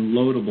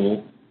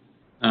downloadable,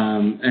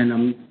 and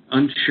I'm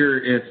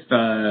unsure if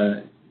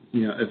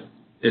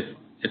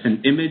if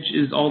an image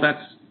is all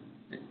that's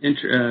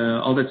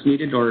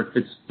needed, or if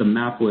it's the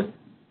map with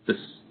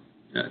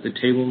the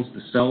tables,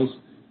 the cells.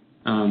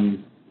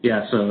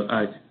 So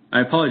I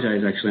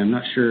apologize. Actually, I'm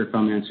not sure if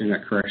I'm answering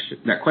that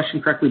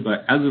question correctly.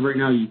 But as of right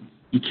now,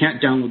 you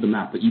can't download the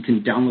map, but you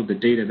can download the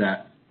data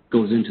that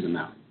goes into the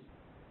map.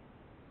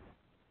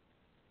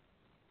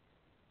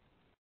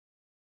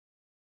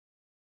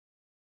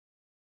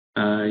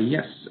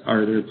 Yes.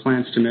 Are there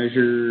plans to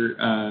measure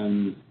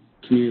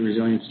community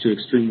resilience to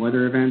extreme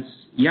weather events?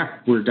 Yeah,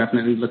 we're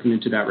definitely looking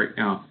into that right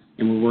now,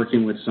 and we're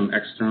working with some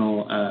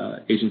external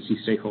agency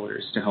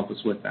stakeholders to help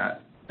us with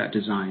that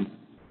design.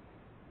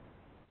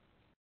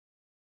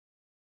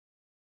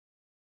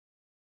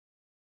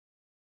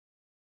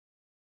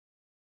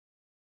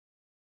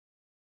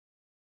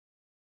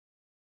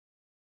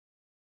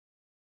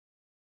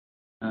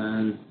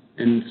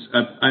 And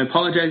I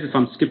apologize if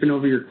I'm skipping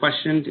over your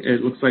question.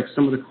 It looks like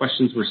some of the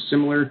questions were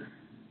similar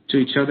to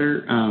each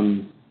other.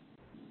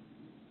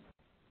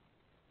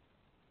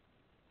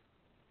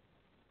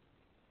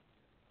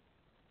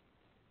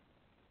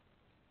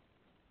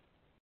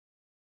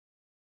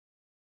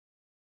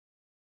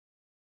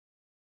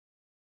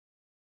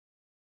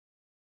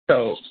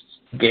 So,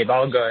 Gabe,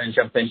 I'll go ahead and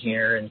jump in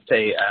here and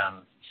say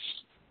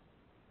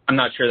I'm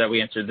not sure that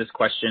we answered this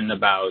question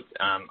about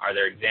are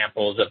there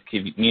examples of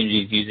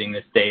communities using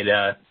this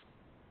data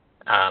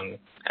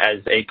as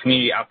a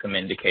community outcome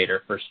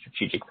indicator for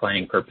strategic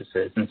planning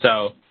purposes. And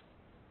so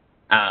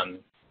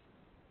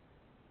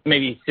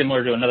maybe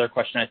similar to another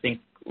question I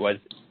think was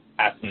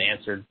asked and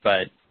answered,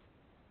 but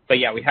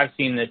yeah, we have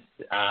seen this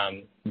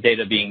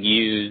data being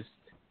used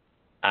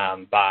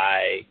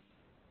by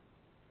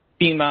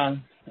FEMA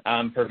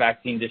for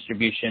vaccine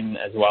distribution,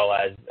 as well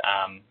as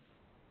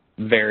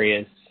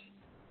various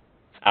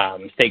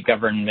state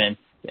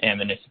governments and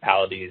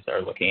municipalities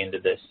are looking into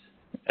this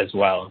as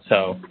well.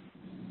 So,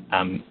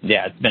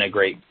 it's been a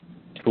great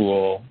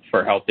tool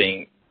for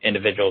helping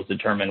individuals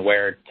determine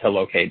where to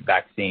locate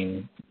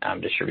vaccine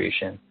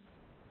distribution.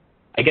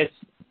 I guess,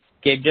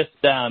 Gabe, just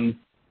to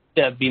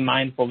be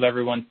mindful of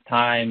everyone's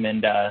time,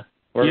 and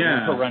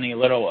we're running a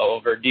little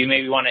over. Do you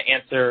maybe want to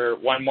answer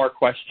one more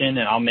question,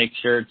 and I'll make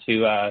sure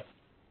to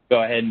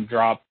go ahead and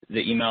drop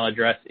the email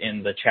address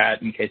in the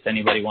chat in case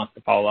anybody wants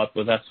to follow up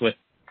with us with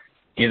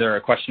either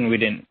a question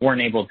we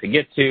weren't able to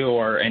get to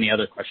or any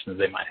other questions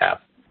they might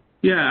have.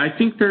 Yeah, I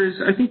think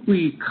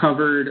we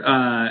covered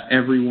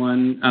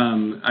everyone.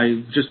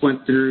 I just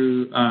went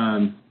through.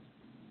 I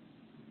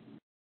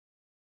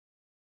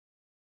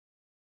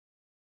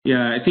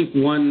think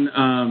one.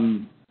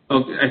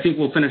 I think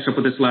we'll finish up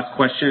with this last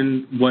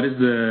question. What is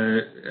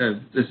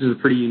this is a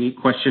pretty unique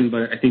question,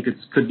 but I think it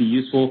could be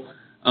useful.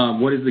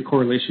 What is the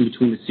correlation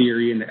between the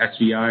CRE and the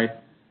SVI?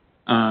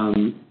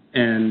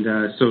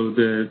 So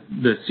the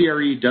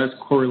CRE does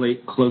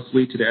correlate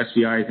closely to the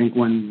SVI. I think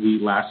when we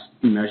last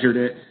measured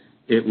it,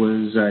 it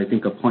was, I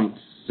think, a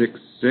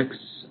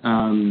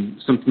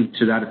 0.66, something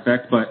to that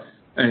effect. But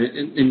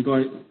in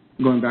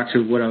going back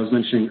to what I was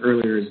mentioning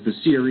earlier, is the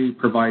CRE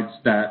provides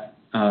that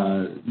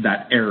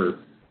error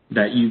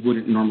that you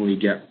wouldn't normally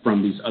get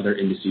from these other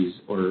indices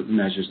or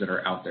measures that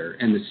are out there.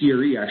 And the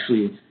CRE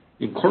actually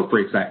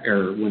incorporates that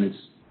error when it's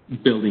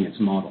building its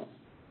model,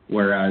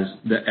 whereas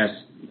the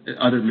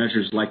other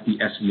measures like the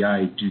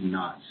SVI do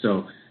not.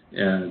 So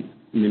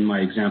in my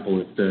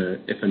example,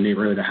 if a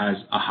neighborhood has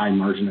a high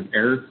margin of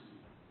error,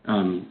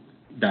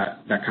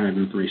 that kind of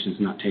information is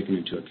not taken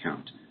into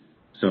account.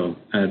 So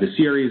the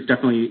CRE is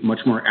definitely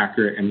much more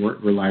accurate and more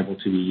reliable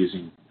to be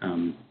using.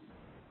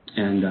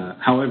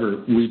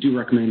 However, we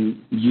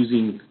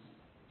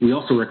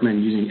also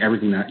recommend using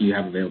everything that you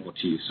have available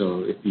to you.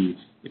 So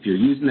if you're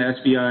using the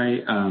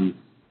SVI,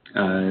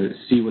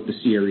 see what the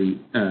CRE,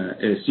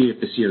 see if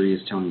the CRE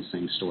is telling the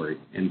same story,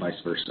 and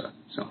vice versa.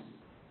 So,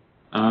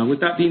 with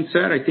that being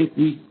said, I think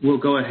we will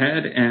go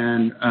ahead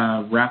and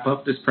wrap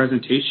up this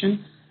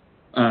presentation.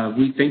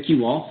 We thank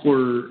you all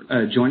for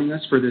joining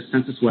us for this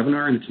census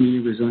webinar and the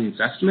community resilience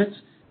estimates.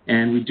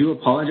 And we do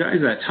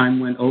apologize that time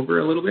went over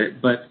a little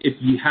bit, but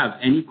if you have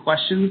any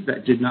questions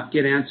that did not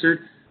get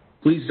answered,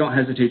 please don't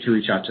hesitate to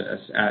reach out to us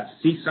at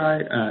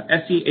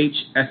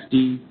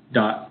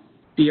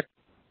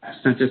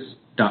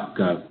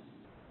sehsd.census.gov.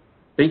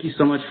 Thank you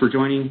so much for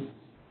joining.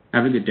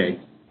 Have a good day.